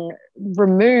time and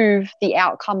remove the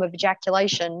outcome of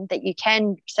ejaculation, that you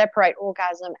can separate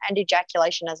orgasm and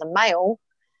ejaculation as a male,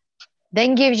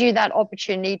 then gives you that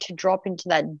opportunity to drop into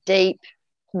that deep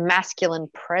masculine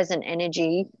present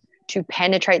energy, to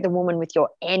penetrate the woman with your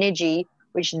energy,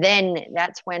 which then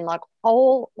that's when like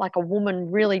a woman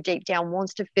really deep down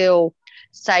wants to feel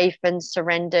safe and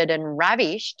surrendered and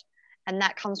ravished. And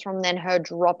that comes from then her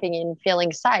dropping in,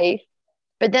 feeling safe,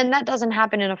 But then that doesn't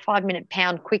happen in a 5-minute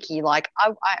pound quickie. Like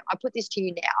I put this to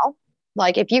you now.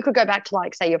 Like if you could go back to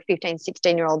like, say, your 15,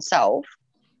 16-year-old self,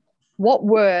 what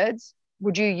words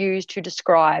would you use to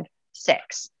describe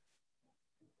sex?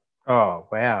 Oh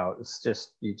wow, it's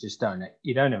just you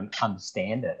don't even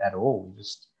understand it at all. You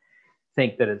just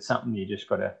think that it's something you just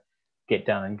got to get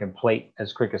done and complete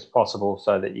as quick as possible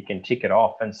so that you can tick it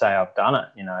off and say I've done it.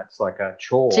 It's like a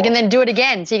chore. So you can then do it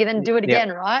again.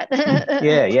 Right?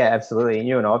 Yeah, absolutely. And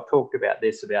you and I've talked about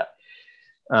this, about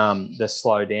the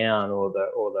slow down or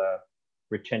the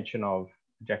retention of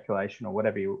ejaculation or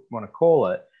whatever you want to call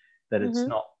it. That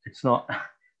it's not.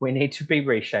 We need to be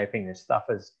reshaping this stuff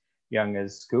as young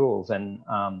as schools, and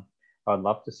I'd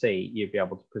love to see you be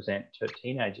able to present to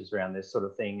teenagers around this sort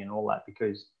of thing and all that,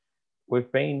 because we've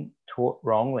been taught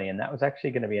wrongly. And that was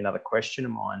actually going to be another question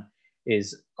of mine.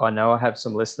 Is I know I have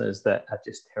some listeners that are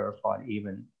just terrified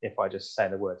even if I just say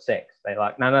the word sex. They're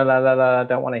like, no, I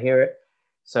don't want to hear it.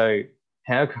 So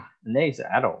and these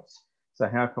are adults. So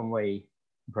how can we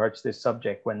approach this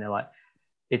subject when they're like,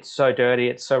 it's so dirty,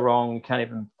 it's so wrong, you can't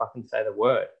even fucking say the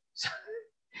word.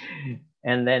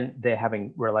 And then they're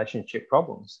having relationship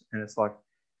problems. And it's like,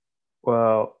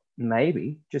 well,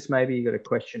 just maybe you got to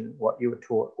question what you were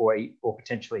taught or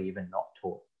potentially even not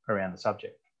taught around the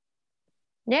subject.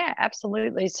 Yeah,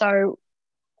 absolutely. So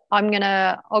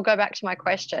I'll go back to my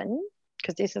question,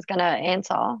 because this is going to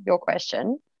answer your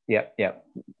question. Yep.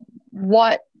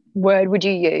 What word would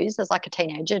you use as like a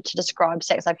teenager to describe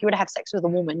sex? Like if you were to have sex with a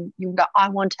woman, you would go, I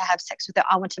want to have sex with her,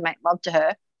 I want to make love to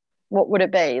her. What would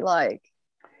it be? Like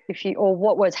or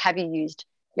what words have you used,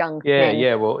 young men?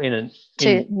 Yeah. Well,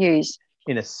 use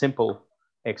in a simple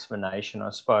explanation,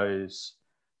 I suppose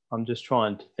I'm just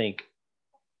trying to think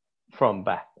from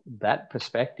back that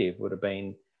perspective would have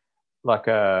been like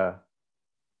a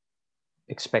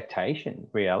expectation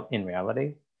in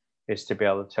reality is to be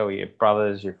able to tell your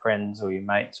brothers, your friends, or your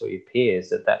mates, or your peers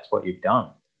that that's what you've done.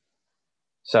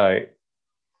 So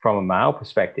from a male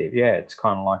perspective, yeah, it's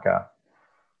kind of like I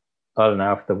don't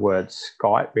know if the word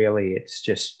skite really, it's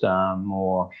just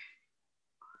more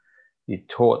you're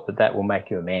taught that will make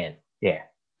you a man.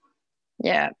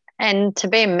 Yeah. And to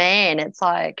be a man, it's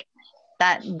like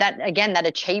that again, that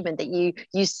achievement that you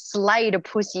slayed a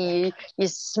pussy, you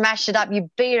smash it up,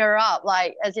 you beat her up,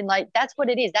 like as in like that's what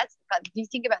it is. That's if you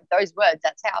think about those words,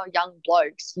 that's how young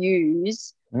blokes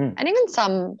use, and even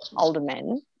some older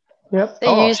men. Yep.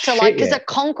 They're used to like, because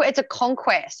it's a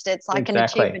conquest. It's like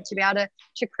exactly. An achievement to be able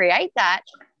to create that.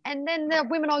 And then the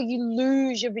women, you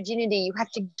lose your virginity. You have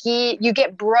to you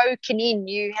get broken in.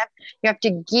 You have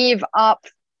to give up.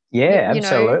 Yeah,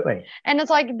 absolutely. And it's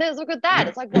like, look at that.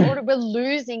 It's like we're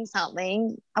losing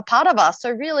something, a part of us.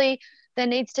 So really, there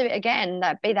needs to again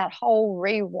be that whole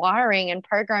rewiring and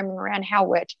programming around how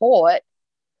we're taught.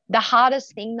 The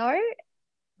hardest thing though,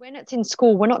 when it's in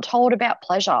school, we're not told about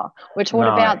pleasure. We're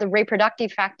taught about the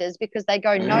reproductive factors, because they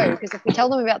go no. Because if we tell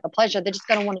them about the pleasure, they're just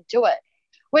going to want to do it.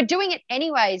 We're doing it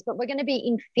anyways, but we're going to be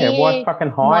in fear. Yeah, why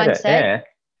fucking hide mindset. It? Yeah.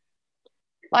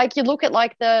 Like you look at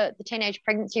like the teenage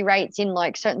pregnancy rates in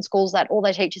like certain schools that all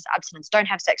they teach is abstinence. Don't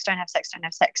have sex.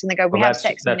 And they go, we have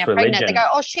sex and they're pregnant. They go,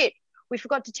 oh shit, we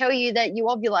forgot to tell you that you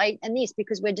ovulate and this,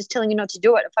 because we're just telling you not to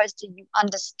do it, opposed to you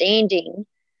understanding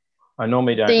I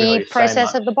normally don't the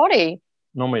process of the body.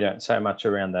 Normally don't say much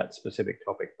around that specific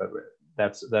topic, but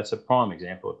that's a prime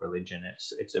example of religion.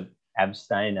 It's a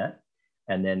abstain it,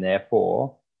 and then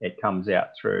therefore it comes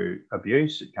out through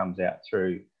abuse. It comes out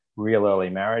through real early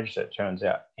marriage that turns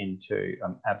out into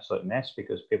an absolute mess,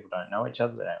 because people don't know each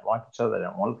other, they don't like each other, they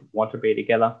don't want to be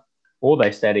together, or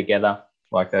they stay together,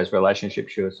 like those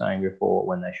relationships you were saying before,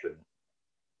 when they shouldn't.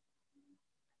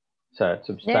 So it's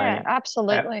abstaining. Yeah,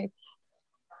 absolutely.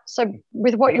 So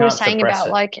with what you were saying about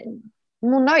like,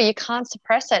 well, no, you can't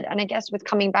suppress it. And I guess with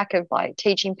coming back of like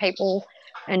teaching people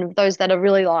and those that are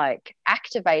really like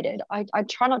activated, I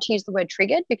try not to use the word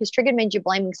triggered, because triggered means you're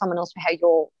blaming someone else for how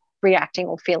you're reacting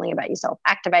or feeling about yourself.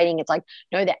 Activating, it's like,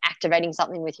 no, they're activating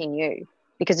something within you,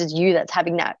 because it's you that's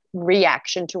having that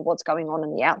reaction to what's going on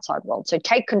in the outside world. So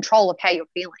take control of how you're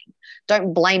feeling.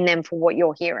 Don't blame them for what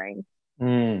you're hearing.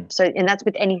 So, and that's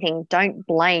with anything. Don't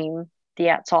blame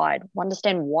the outside.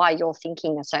 Understand why you're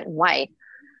thinking a certain way.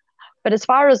 But as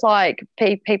far as like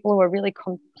people who are really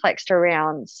complexed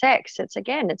around sex, it's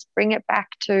bring it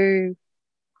back to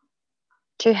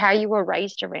how you were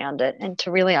raised around it, and to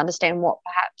really understand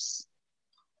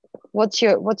what's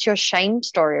your shame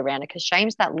story around it, because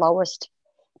shame's that lowest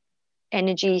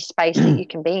energy space that you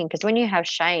can be in. Because when you have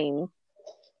shame,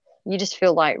 you just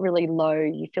feel like really low,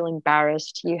 you feel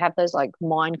embarrassed, you have those like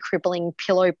mind crippling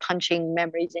pillow punching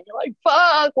memories, and you're like,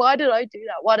 fuck, why did I do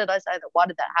that? Why did I say that? Why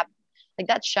did that happen? Like,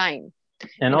 that's shame.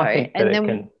 And I think that and it then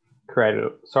can create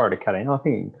sorry to cut in. I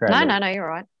think it can create no, you're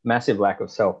right. massive lack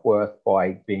of self-worth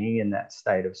by being in that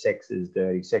state of sex is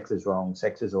dirty, sex is wrong,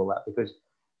 sex is all that. Because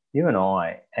you and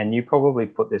I, and you probably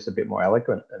put this a bit more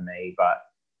eloquent than me, but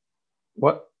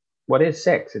what is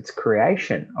sex? It's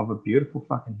creation of a beautiful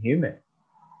fucking human.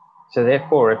 So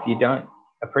therefore, if you don't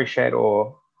appreciate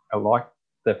or like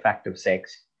the fact of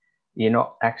sex, you're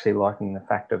not actually liking the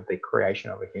fact of the creation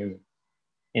of a human,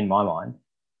 in my mind.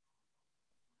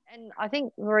 And I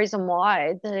think the reason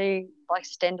why the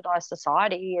standardized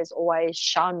society has always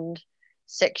shunned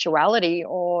sexuality,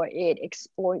 or it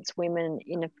exploits women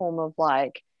in a form of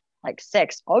like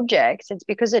sex objects, it's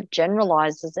because it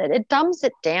generalizes it. It dumbs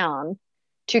it down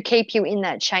to keep you in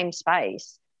that shame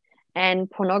space.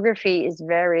 And pornography is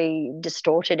very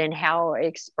distorted in how it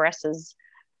expresses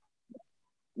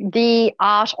the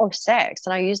art of sex.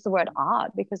 And I use the word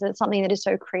art because it's something that is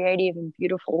so creative and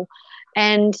beautiful.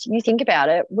 And you think about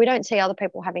it, we don't see other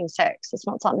people having sex. It's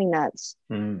not something that's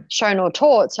shown or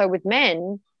taught. So with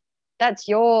men, that's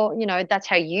that's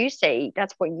how you see,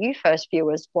 that's what you first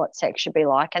view as what sex should be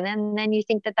like. And then you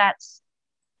think that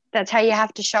that's how you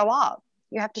have to show up.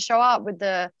 You have to show up with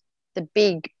the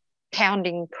big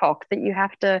pounding cock, that you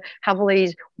have to have all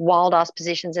these wild ass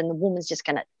positions, and the woman's just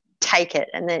going to take it,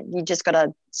 and then you just got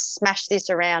to smash this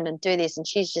around and do this, and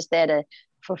she's just there to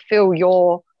fulfill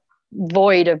your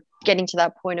void of getting to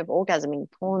that point of orgasming.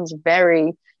 Porn's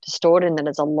very distorted, and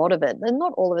there's a lot of it, and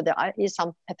not all of it. There is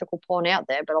some ethical porn out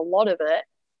there, but a lot of it,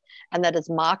 and that is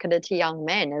marketed to young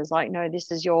men as like, no,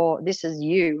 this is you, and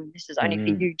this is only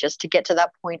for you, just to get to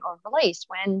that point of release,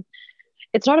 when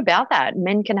it's not about that.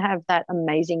 Men can have that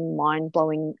amazing,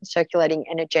 mind-blowing, circulating,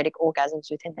 energetic orgasms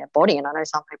within their body. And I know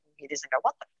some people hear this and go,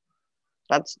 what the?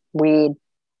 That's weird.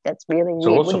 That's really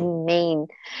weird. Awesome. What do you mean?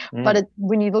 But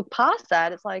when you look past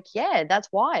that, it's like, yeah, that's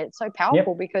why it's so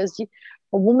powerful. Because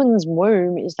a woman's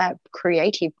womb is that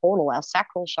creative portal, our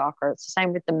sacral chakra. It's the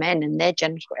same with the men and their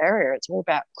genital area. It's all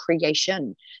about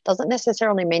creation. Doesn't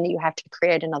necessarily mean that you have to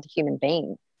create another human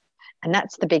being. And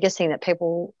that's the biggest thing that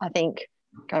people, I think,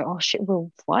 go, oh shit, well,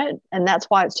 what? And that's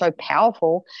why it's so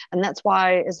powerful. And that's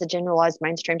why, as a generalized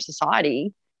mainstream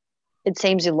society, it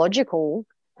seems illogical.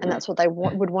 And that's what they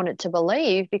would want it to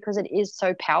believe, because it is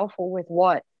so powerful with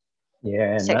what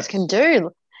sex can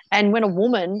do. And when a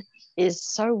woman is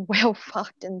so well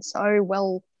fucked and so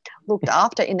well looked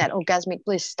after in that orgasmic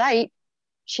bliss state,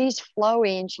 she's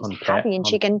flowy and she's happy, and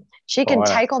she can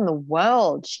take on the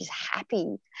world. She's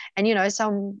happy. And my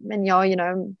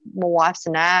wife's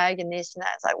a nag and this and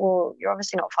that. It's like, well, you're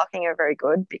obviously not fucking her very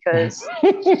good, because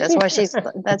that's why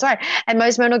that's right. And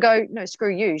most men will go, no,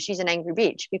 screw you, she's an angry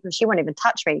bitch because she won't even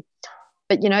touch me.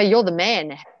 But you're the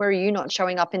man. Where are you not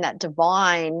showing up in that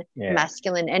divine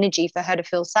masculine energy for her to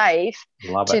feel safe,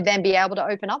 then be able to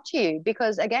open up to you?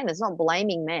 Because again, it's not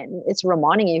blaming men, it's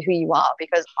reminding you who you are.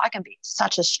 Because I can be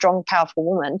such a strong, powerful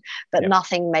woman, but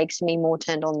nothing makes me more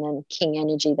turned on than king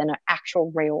energy, than an actual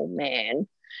real man.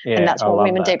 And that's what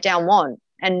women deep down want.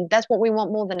 And that's what we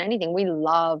want more than anything. We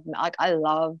love, I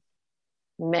love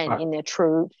men in their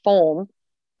true form.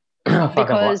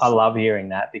 Because I love hearing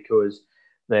that, because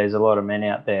there's a lot of men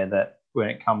out there that when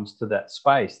it comes to that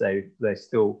space, they're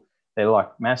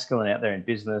like masculine out there in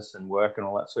business and work and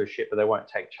all that sort of shit, but they won't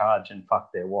take charge and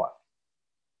fuck their wife.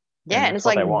 Yeah, and it's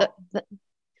like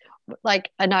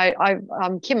I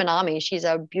know Kim Anami. She's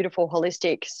a beautiful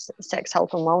holistic sex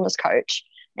health and wellness coach,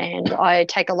 and I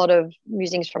take a lot of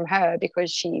musings from her,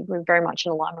 because we're very much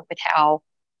in alignment with how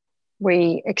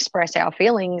we express our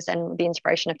feelings, and the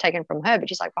inspiration I've taken from her. But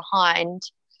she's like, behind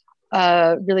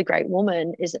a really great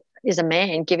woman is a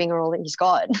man giving her all that he's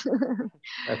got.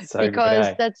 That's so because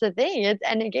good, that's the thing.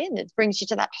 And again, it brings you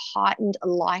to that heightened,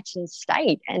 enlightened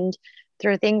state. And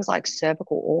there are things like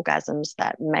cervical orgasms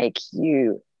that make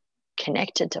you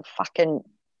connected to fucking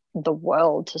the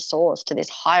world, to source, to this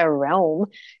higher realm.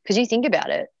 Because you think about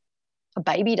it, a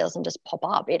baby doesn't just pop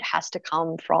up. It has to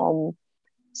come from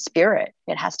spirit.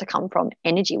 It has to come from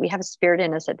energy. We have a spirit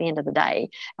in us at the end of the day,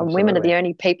 and Absolutely. Women are the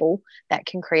only people that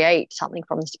can create something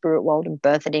from the spirit world and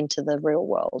birth it into the real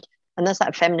world. And there's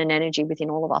that feminine energy within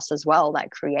all of us as well,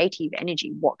 that creative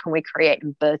energy. What can we create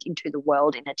and birth into the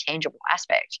world in a tangible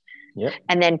aspect? Yep.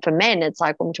 And then for men, it's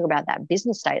like, when we talk about that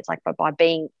business state, it's like by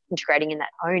being integrating in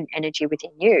that own energy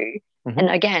within you. And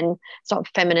again, it's not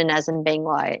feminine as in being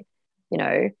like,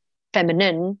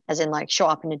 feminine as in like show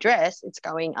up in a dress. It's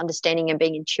going understanding and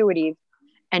being intuitive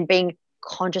and being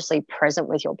consciously present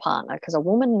with your partner, because a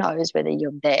woman knows whether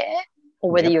you're there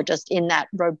or whether you're just in that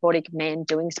robotic man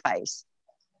doing space.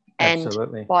 And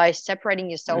Absolutely. by separating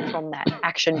yourself from that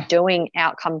action, doing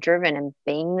outcome driven and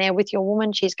being there with your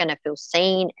woman, she's going to feel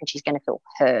seen and she's going to feel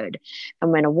heard.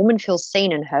 And when a woman feels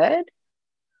seen and heard,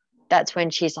 that's when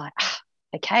she's like,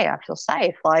 okay, I feel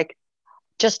safe. Like,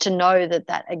 just to know that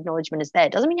that acknowledgement is there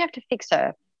doesn't mean you have to fix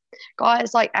her.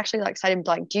 Guys, like, actually, like, say to him,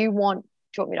 like, do you want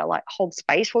me to like hold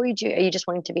space for you? Are you just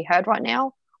wanting to be heard right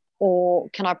now, or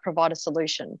can I provide a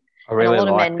solution? I really and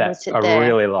a lot like of men that. will sit I there.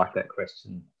 really like that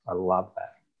question. I love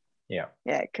that. Yeah.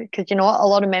 Yeah, because you know what? A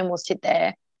lot of men will sit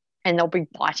there and they'll be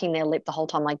biting their lip the whole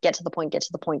time, like, get to the point, get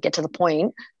to the point, get to the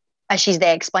point, as she's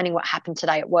there explaining what happened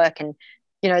today at work. And,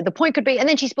 you know, the point could be, and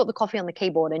then she spilled the coffee on the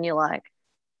keyboard and you're like,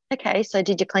 okay, so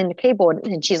did you clean the keyboard?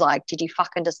 And she's like, did you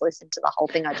fucking just listen to the whole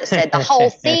thing I just said? The whole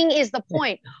thing is the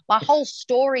point. My whole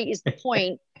story is the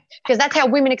point. Because that's how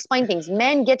women explain things.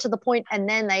 Men get to the point and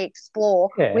then they explore.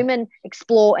 Yeah. Women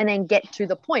explore and then get to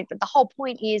the point. But the whole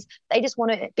point is they just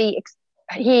want to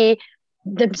hear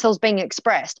themselves being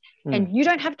expressed. And you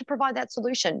don't have to provide that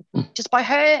solution. Just by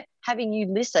her having you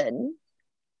listen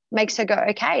makes her go,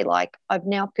 okay, like, I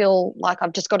now feel like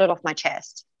I've just got it off my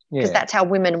chest. Because that's how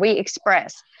women, we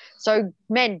express. So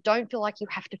men, don't feel like you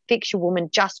have to fix your woman.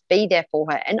 Just be there for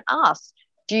her and ask,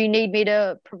 do you need me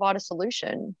to provide a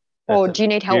solution? Or do you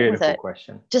need help with it?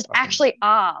 Question. Just actually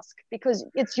ask, because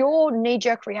it's your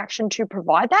knee-jerk reaction to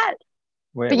provide that.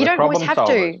 But you don't always have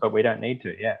to. But we don't need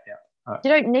to. Yeah. You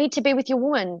don't need to be with your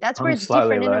woman. That's where it's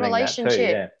different in a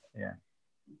relationship. Yeah.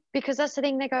 Because that's the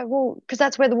thing. They go, well, because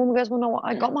that's where the woman goes, well, no,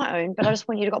 I got my own, but I just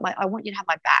want you to I want you to have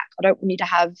my back. I don't want you to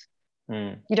have.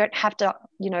 You don't have to,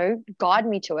 you know, guide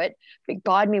me to it, but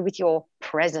guide me with your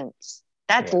presence.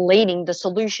 That's leading. The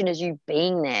solution is you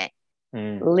being there,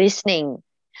 listening.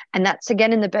 And that's,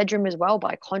 again, in the bedroom as well,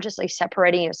 by consciously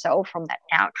separating yourself from that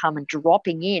outcome and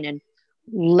dropping in and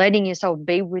letting yourself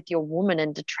be with your woman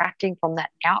and detracting from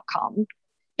that outcome.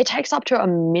 It takes up to a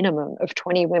minimum of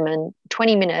 20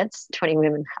 minutes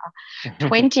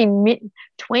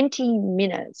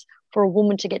for a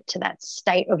woman to get to that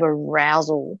state of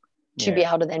arousal to be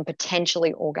able to then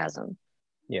potentially orgasm.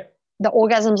 Yeah. The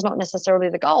orgasm's not necessarily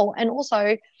the goal. And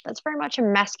also, that's very much a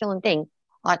masculine thing.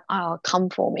 Like, oh, come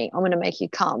for me, I'm going to make you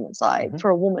come. It's like, for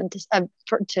a woman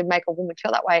to make a woman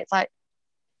feel that way, it's like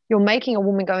you're making a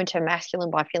woman go into a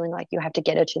masculine by feeling like you have to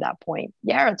get her to that point.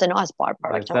 Yeah, it's a nice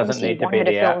byproduct. It doesn't need to be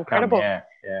the outcome. Incredible.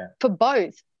 Yeah. For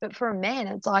both. But for a man,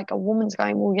 it's like a woman's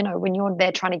going, well, you know, when you're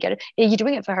there trying to get it, are you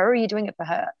doing it for her or are you doing it for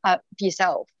her, for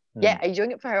yourself? Yeah, are you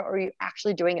doing it for her or are you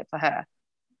actually doing it for her?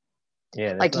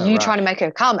 Yeah, like, you trying to make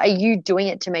her come. Are you doing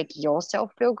it to make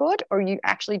yourself feel good, or are you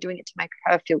actually doing it to make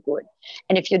her feel good?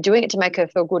 And if you're doing it to make her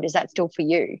feel good, is that still for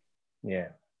you? Yeah.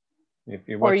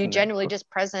 Or are you generally just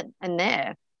present and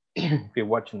there? If you're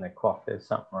watching the clock, there's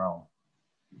something wrong.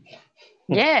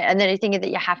 Yeah, and then you think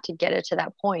that you have to get her to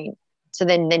that point, so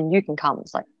then you can come.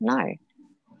 It's like, no, you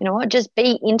know what? Just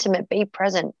be intimate, be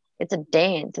present. It's a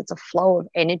dance. It's a flow of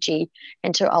energy,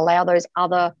 and to allow those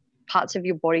other parts of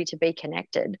your body to be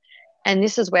connected. And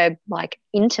this is where, like,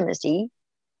 intimacy,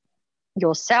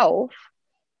 yourself,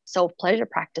 self-pleasure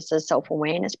practices,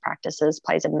 self-awareness practices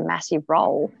plays a massive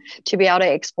role to be able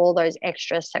to explore those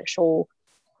extra sexual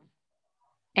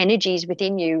energies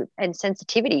within you and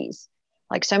sensitivities.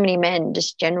 Like, so many men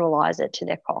just generalize it to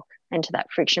their cock and to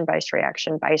that friction-based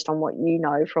reaction based on what you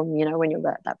know from, you know, when you're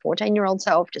that 14-year-old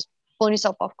self, just pulling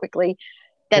yourself off quickly.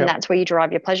 Then that's where you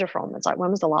derive your pleasure from. It's like, when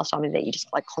was the last time that you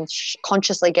just like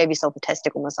consciously gave yourself a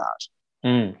testicle massage?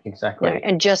 Exactly. You know,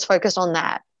 and just focus on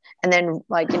that. And then,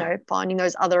 like, you know, finding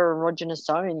those other erogenous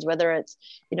zones, whether it's,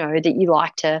 you know, that you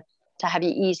like to have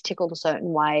your ears tickled a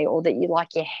certain way, or that you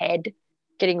like your head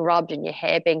getting rubbed and your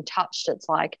hair being touched. It's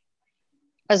like,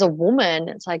 as a woman,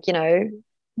 it's like, you know,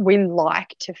 we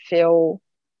like to feel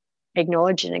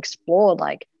acknowledged and explored.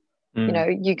 Like, you know,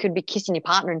 you could be kissing your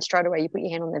partner and straight away you put your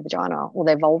hand on their vagina, or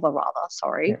their vulva rather,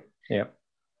 sorry. Yeah.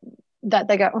 That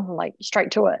they go, oh, like,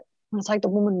 straight to it. And it's like the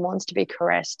woman wants to be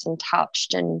caressed and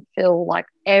touched and feel like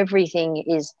everything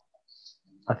is,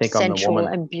 I think, sensual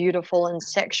and beautiful and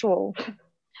sexual.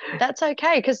 That's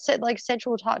okay, because like,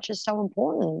 sensual touch is so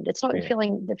important. It's not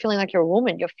feeling like you're a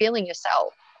woman. You're feeling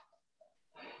yourself.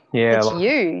 Yeah, it's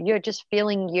you. You're just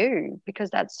feeling you, because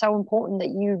that's so important that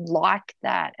you like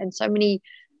that. And so many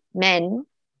men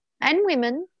and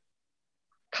women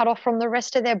cut off from the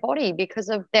rest of their body because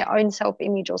of their own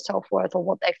self-image or self-worth, or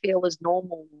what they feel is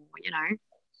normal, you know.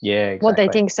 Yeah, exactly. What they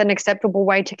think is an acceptable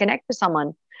way to connect with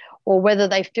someone, or whether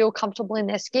they feel comfortable in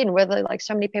their skin, whether, like,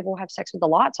 so many people have sex with the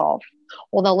lights off,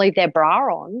 or they'll leave their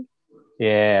bra on.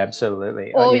 Yeah,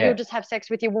 absolutely. Or you'll just have sex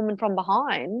with your woman from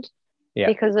behind, yeah,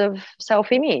 because of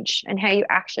self-image and how you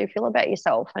actually feel about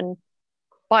yourself. And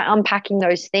by unpacking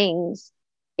those things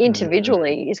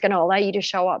individually is going to allow you to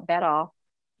show up better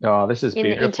Oh, this is in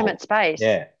beautiful. the intimate space.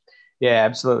 Yeah. Yeah,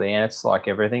 absolutely. And it's like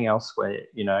everything else where,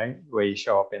 where you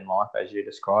show up in life as you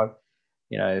described,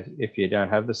 if you don't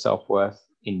have the self-worth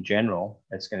in general,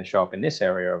 it's going to show up in this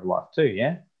area of life too.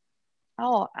 Yeah.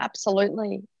 Oh,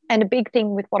 absolutely. And a big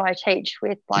thing with what I teach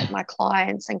with like my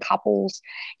clients and couples,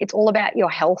 it's all about your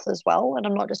health as well. And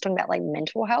I'm not just talking about like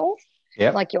mental health.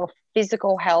 Yeah. Like your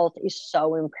physical health is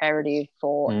so imperative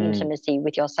for intimacy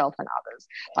with yourself and others.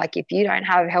 Like if you don't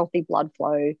have healthy blood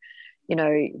flow,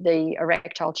 the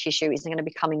erectile tissue isn't going to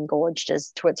become engorged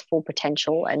as to its full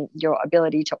potential, and your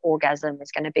ability to orgasm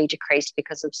is going to be decreased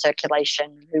because of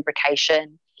circulation,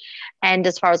 lubrication. And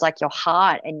as far as like your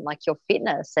heart and like your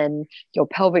fitness and your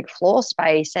pelvic floor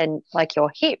space and like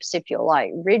your hips, if you're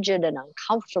like rigid and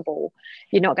uncomfortable,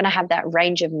 you're not going to have that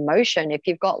range of motion. If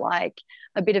you've got like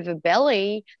a bit of a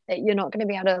belly, that you're not going to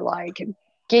be able to like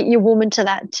get your woman to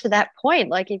that point.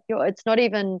 Like if you're, it's not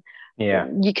even,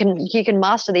 you can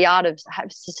master the art of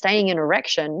sustaining an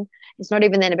erection. It's not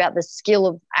even then about the skill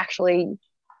of actually,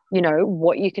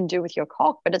 what you can do with your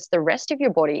cock, but it's the rest of your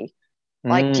body.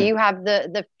 Like, do you have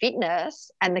the fitness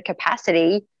and the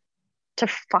capacity to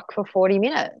fuck for 40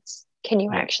 minutes? Can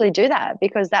you actually do that?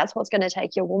 Because that's what's going to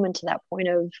take your woman to that point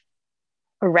of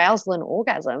arousal and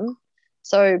orgasm.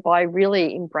 So by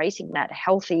really embracing that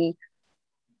healthy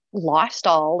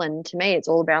lifestyle, and to me, it's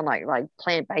all about like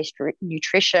plant-based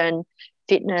nutrition,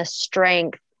 fitness,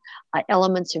 strength,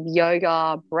 elements of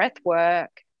yoga, breath work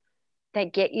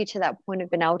that get you to that point of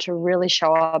being able to really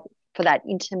show up for that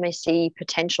intimacy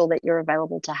potential that you're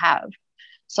available to have.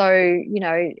 So,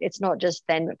 it's not just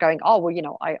then going, oh,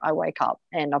 well, I wake up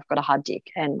and I've got a hard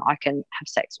dick and I can have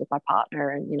sex with my partner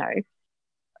and,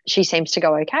 she seems to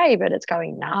go okay, but it's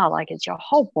going, nah, like it's your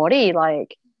whole body,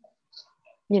 like,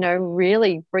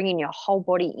 really bringing your whole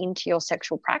body into your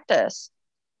sexual practice.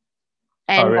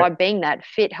 And by being that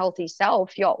fit, healthy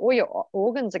self, all your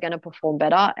organs are going to perform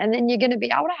better. And then you're going to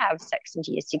be able to have sex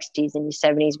into your 60s and your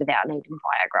 70s without needing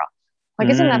Viagra. Like,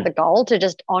 isn't that the goal, to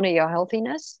just honor your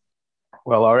healthiness?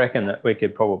 Well, I reckon that we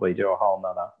could probably do a whole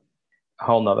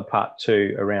nother part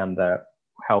 2 around the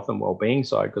health and well-being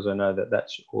side, because I know that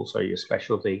that's also your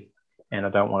specialty. And I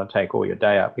don't want to take all your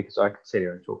day up, because I could sit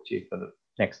here and talk to you for the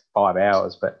next 5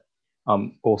 hours, but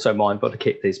I'm also mindful to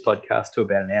keep these podcasts to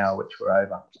about an hour, which we're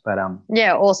over. But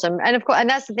yeah, awesome. And of course, and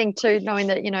that's the thing too, knowing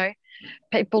that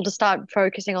people to start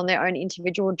focusing on their own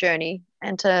individual journey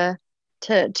and to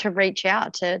reach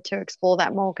out to explore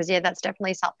that more, because that's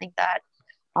definitely something that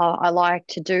I like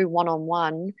to do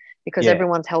one-on-one, because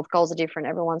everyone's health goals are different,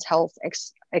 everyone's health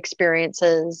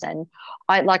experiences, and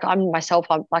I'm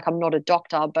not a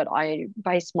doctor, but I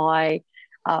base my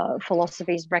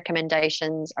philosophies,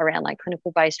 recommendations around like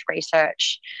clinical based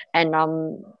research and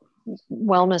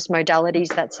wellness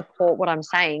modalities that support what I'm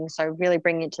saying. So really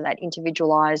bringing it to that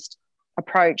individualized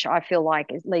approach, I feel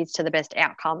like it leads to the best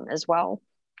outcome as well.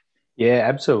 Yeah,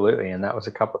 absolutely. And that was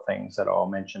a couple of things that I'll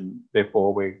mention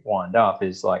before we wind up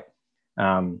is like,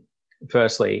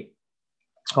 firstly,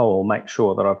 I'll make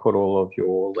sure that I put all of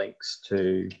your links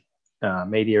to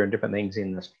media and different things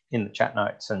in the chat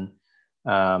notes. And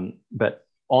but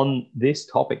on this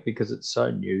topic, because it's so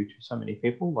new to so many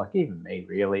people, like even me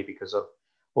really, because I've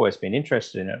always been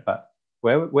interested in it, but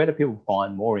where do people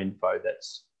find more info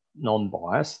that's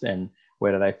non-biased, and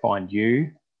where do they find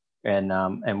you,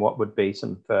 and what would be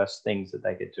some first things that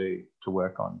they could do to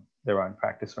work on their own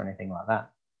practice or anything like that?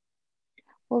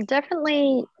 Well,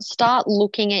 definitely start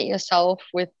looking at yourself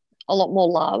with a lot more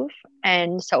love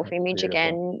and self-image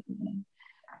again,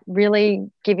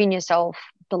 really giving yourself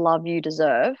the love you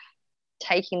deserve,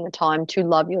 taking the time to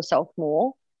love yourself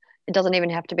more. It doesn't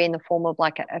even have to be in the form of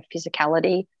like a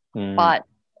physicality, but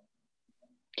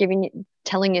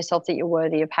telling yourself that you're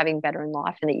worthy of having better in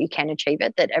life and that you can achieve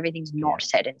it, that everything's not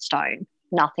set in stone.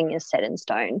 Nothing is set in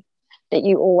stone, that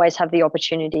you always have the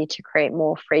opportunity to create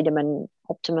more freedom and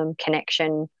optimum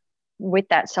connection with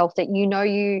that self that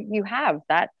you have,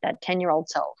 that 10-year-old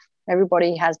self.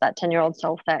 Everybody has that 10-year-old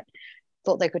self that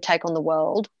thought they could take on the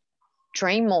world.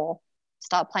 Dream more.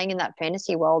 Start playing in that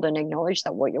fantasy world and acknowledge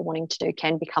that what you're wanting to do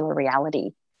can become a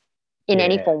reality in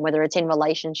any form, whether it's in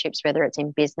relationships, whether it's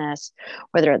in business,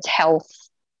 whether it's health,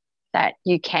 that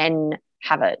you can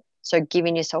have it. So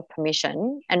giving yourself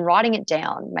permission and writing it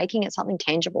down, making it something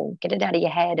tangible, get it out of your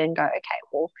head and go, okay,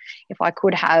 well, if I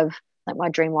could have like my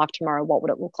dream life tomorrow, what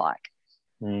would it look like?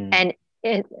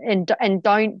 And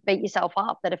don't beat yourself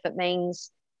up that if it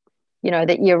means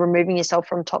that you're removing yourself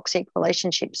from toxic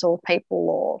relationships or people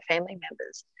or family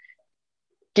members.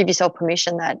 Give yourself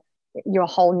permission that your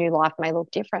whole new life may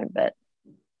look different, but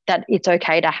that it's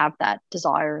okay to have that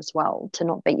desire as well, to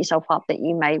not beat yourself up that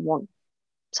you may want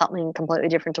something completely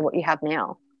different to what you have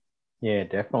now. Yeah,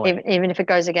 definitely. Even if it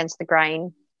goes against the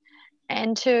grain.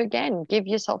 And to, again, give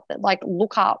yourself that, like,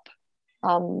 look up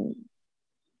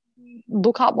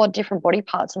what different body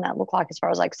parts and that look like as far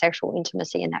as like sexual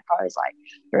intimacy and that goes. Like,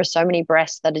 there are so many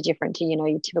breasts that are different to,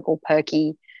 your typical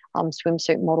perky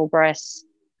swimsuit model breasts.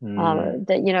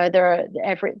 That, there are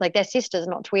like, they're sisters,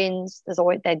 not twins.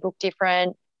 They look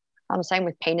different. Same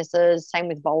with penises, same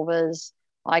with vulvas.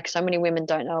 Like, so many women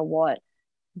don't know what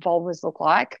vulvas look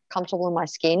like. Comfortable in My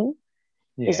Skin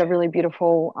is a really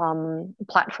beautiful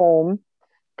platform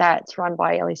that's run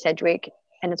by Ellie Sedgwick,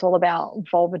 and it's all about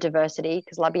vulva diversity,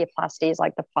 because labiaplasty is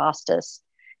like the fastest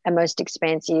and most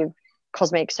expansive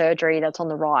cosmetic surgery that's on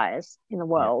the rise in the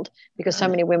world, because so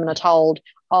many women are told,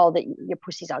 oh, that your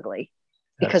pussy's ugly,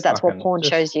 because that's what porn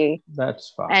shows you.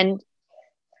 That's fine.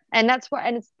 And that's what,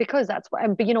 and it's because that's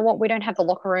what, but you know what? We don't have the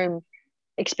locker room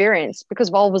experience, because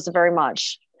vulvas are very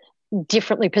much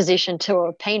differently positioned to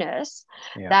a penis,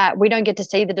 that we don't get to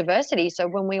see the diversity. So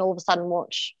when we all of a sudden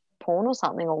watch porn or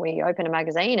something, or we open a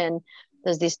magazine and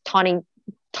there's this tiny,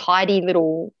 tidy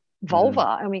little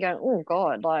vulva, and we go, oh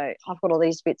God, like, I've got all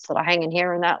these bits that are hanging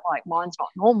here and that, like, mine's not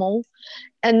normal.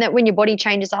 And that when your body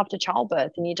changes after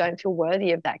childbirth and you don't feel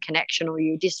worthy of that connection, or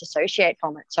you disassociate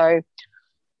from it. So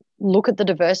look at the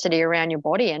diversity around your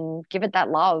body and give it that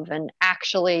love, and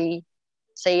actually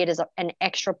see it as an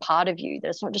extra part of you, that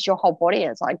it's not just your whole body.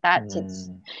 It's like that.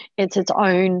 It's its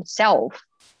own self,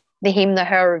 the him, the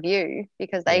her of you,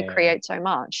 because they create so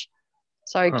much.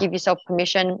 So give yourself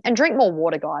permission, and drink more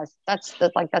water, guys. That's the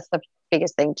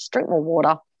biggest thing. Just drink more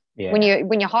water. Yeah. When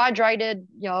you're hydrated,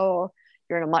 you're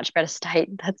in a much better state.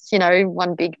 That's,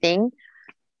 one big thing.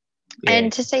 Yeah.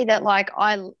 And to see that, like,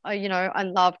 I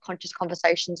love conscious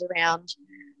conversations around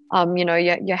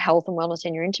your health and wellness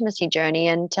and your intimacy journey,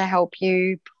 and to help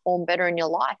you perform better in your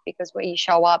life, because where you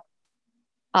show up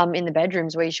in the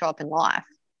bedroom's where you show up in life.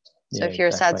 So if you're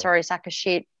a sad, sorry sack of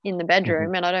shit in the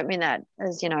bedroom, and I don't mean that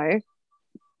as,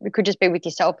 it could just be with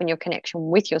yourself and your connection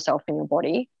with yourself and your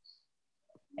body.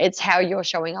 It's how you're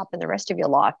showing up in the rest of your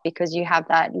life, because you have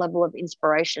that level of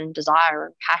inspiration, desire,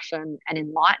 and passion and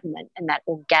enlightenment, and that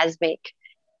orgasmic,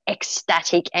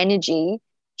 ecstatic energy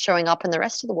showing up in the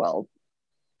rest of the world.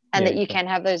 And that you can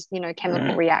have those,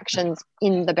 chemical reactions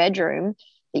in the bedroom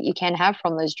that you can have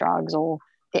from those drugs or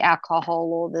the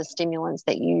alcohol or the stimulants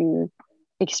that you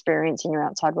experience in your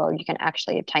outside world. You can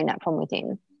actually obtain that from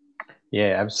within.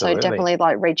 Yeah, absolutely. So definitely,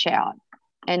 like, reach out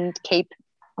and keep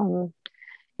in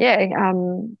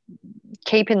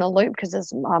the loop, because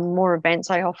there's more events.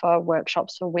 I offer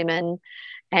workshops for women,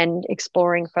 and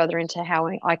exploring further into how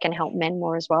I can help men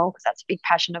more as well, because that's a big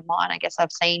passion of mine. I guess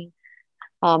I've seen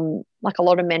like a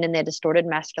lot of men in their distorted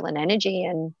masculine energy,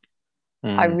 and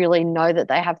I really know that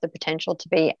they have the potential to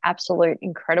be absolute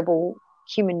incredible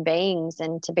human beings,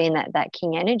 and to be in that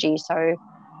king energy. So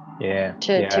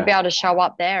to be able to show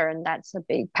up there, and that's a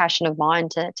big passion of mine,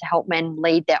 to help men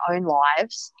lead their own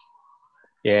lives,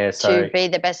 to be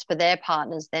the best for their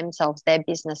partners, themselves, their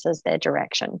businesses, their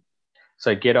direction.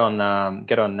 So get on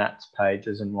Nat's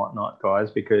pages and whatnot,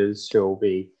 guys, because she'll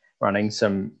be running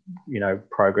some,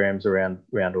 programs around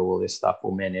all of this stuff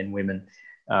for men and women.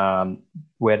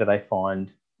 Where do they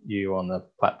find you on the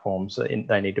platforms?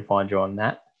 They need to find you on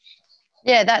Nat?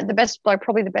 Yeah,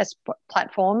 probably the best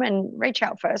platform, and reach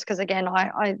out first, because again,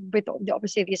 I with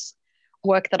obviously this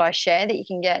work that I share, that you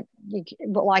can get,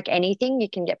 like anything, you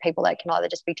can get people that can either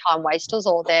just be time wasters,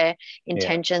 or their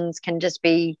intentions can just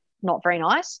be not very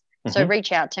nice. So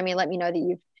reach out to me, let me know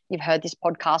that you've heard this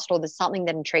podcast, or there's something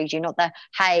that intrigues you, not the,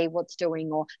 hey, what's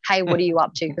doing, or hey, what are you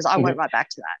up to? Because I went right back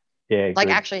to that. Yeah, like,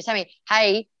 actually tell me,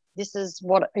 hey, this is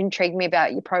what intrigued me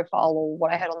about your profile, or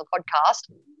what I heard on the podcast,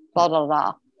 blah, blah,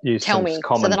 blah. Use tell me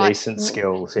common decent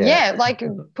skills. Like,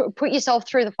 put yourself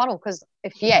through the funnel, because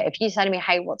if you say to me,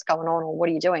 hey, what's going on, or what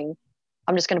are you doing,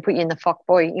 I'm just going to put you in the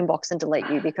fuckboy inbox and delete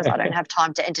you, because I don't have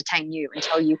time to entertain you and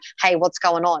tell you, hey, what's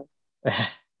going on.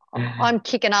 I'm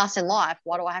kicking ass in life.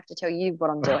 Why do I have to tell you what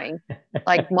I'm doing?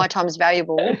 Like, my time is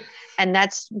valuable, and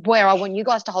that's where I want you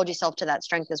guys to hold yourself to that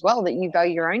strength as well, that you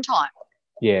value your own time.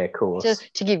 Yeah, of course.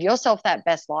 To give yourself that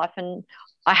best life. And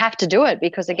I have to do it,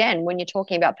 because again, when you're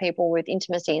talking about people with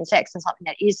intimacy and sex, and something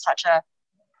that is such a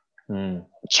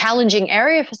challenging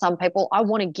area for some people, I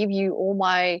want to give you all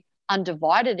my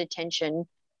undivided attention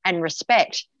and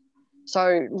respect.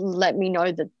 So let me know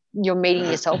that you're meeting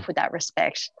yourself with that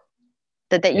respect,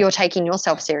 that you're taking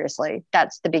yourself seriously.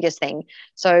 That's the biggest thing.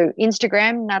 So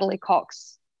Instagram, Natalie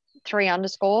Cox 3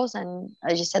 underscores. And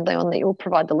as you said, Leon, that you'll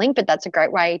provide the link, but that's a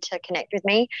great way to connect with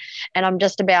me. And I'm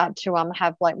just about to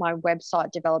have like my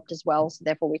website developed as well. So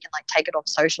therefore we can like take it off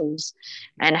socials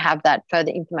and have that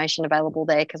further information available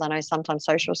there. Cause I know sometimes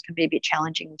socials can be a bit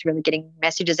challenging with really getting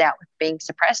messages out with being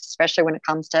suppressed, especially when it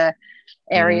comes to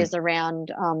areas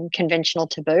around conventional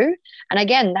taboo. And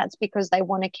again, that's because they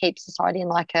want to keep society in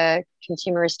like a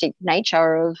consumeristic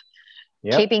nature of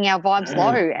keeping our vibes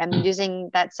low and using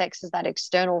that sex as that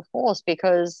external force,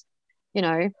 because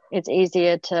it's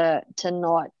easier to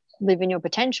not live in your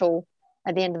potential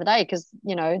at the end of the day, because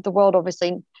the world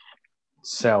obviously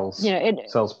sells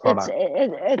products.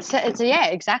 It's yeah,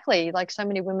 exactly. Like so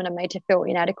many women are made to feel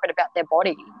inadequate about their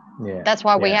body. Yeah, that's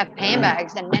why we have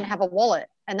handbags and men have a wallet,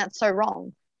 and that's so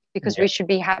wrong, because we should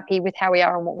be happy with how we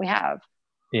are and what we have.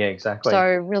 Yeah, exactly. So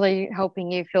really helping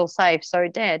you feel safe. So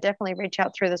definitely reach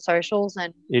out through the socials.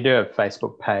 And you do have a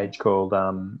Facebook page called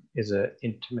is it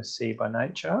Intimacy by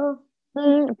Nature?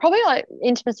 Probably like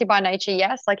Intimacy by Nature,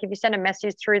 yes. Like if you send a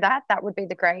message through that would be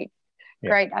the great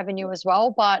avenue as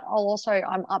well. But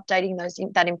I'm updating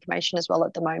that information as well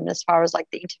at the moment, as far as like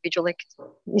the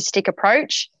individualistic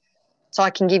approach. So I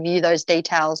can give you those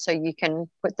details so you can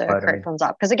put the correct ones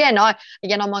up. Because again,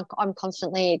 I'm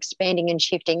constantly expanding and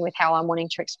shifting with how I'm wanting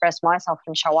to express myself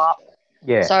and show up.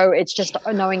 Yeah. So it's just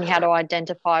knowing how to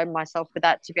identify myself with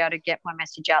that to be able to get my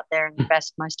message out there in the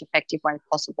best, most effective way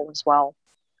possible as well.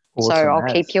 Awesome. So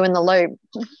I'll keep you in the loop.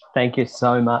 Thank you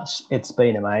so much. It's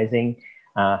been amazing.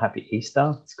 Happy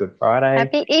Easter. It's Good Friday.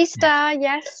 Happy Easter,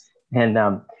 yes. And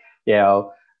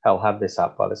I'll have this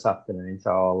up by this afternoon,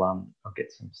 so I'll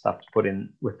get some stuff to put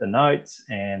in with the notes.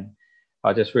 And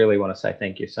I just really want to say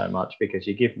thank you so much, because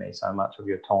you give me so much of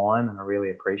your time, and I really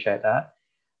appreciate that.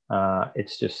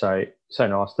 It's just so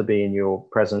nice to be in your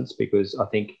presence, because I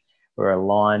think we're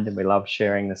aligned and we love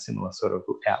sharing the similar sort of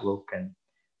outlook. And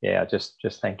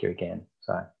just thank you again.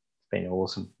 So it's been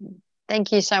awesome.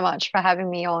 Thank you so much for having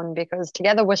me on, because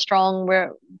together we're strong.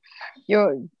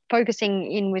 You're focusing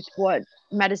in with what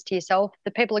matters to yourself.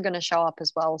 The people are going to show up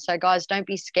as well. So guys, don't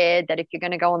be scared that if you're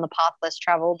going to go on the path less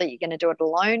traveled, that you're going to do it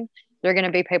alone. There are going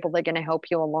to be people that are going to help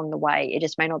you along the way. It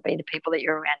just may not be the people that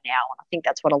you're around now. And I think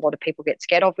that's what a lot of people get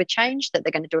scared of with change, that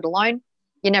they're going to do it alone.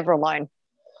 You're never alone.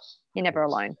 You're never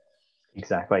alone.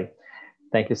 Exactly.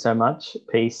 Thank you so much.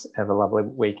 Peace. Have a lovely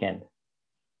weekend.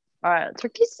 All right.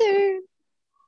 Talk to you soon.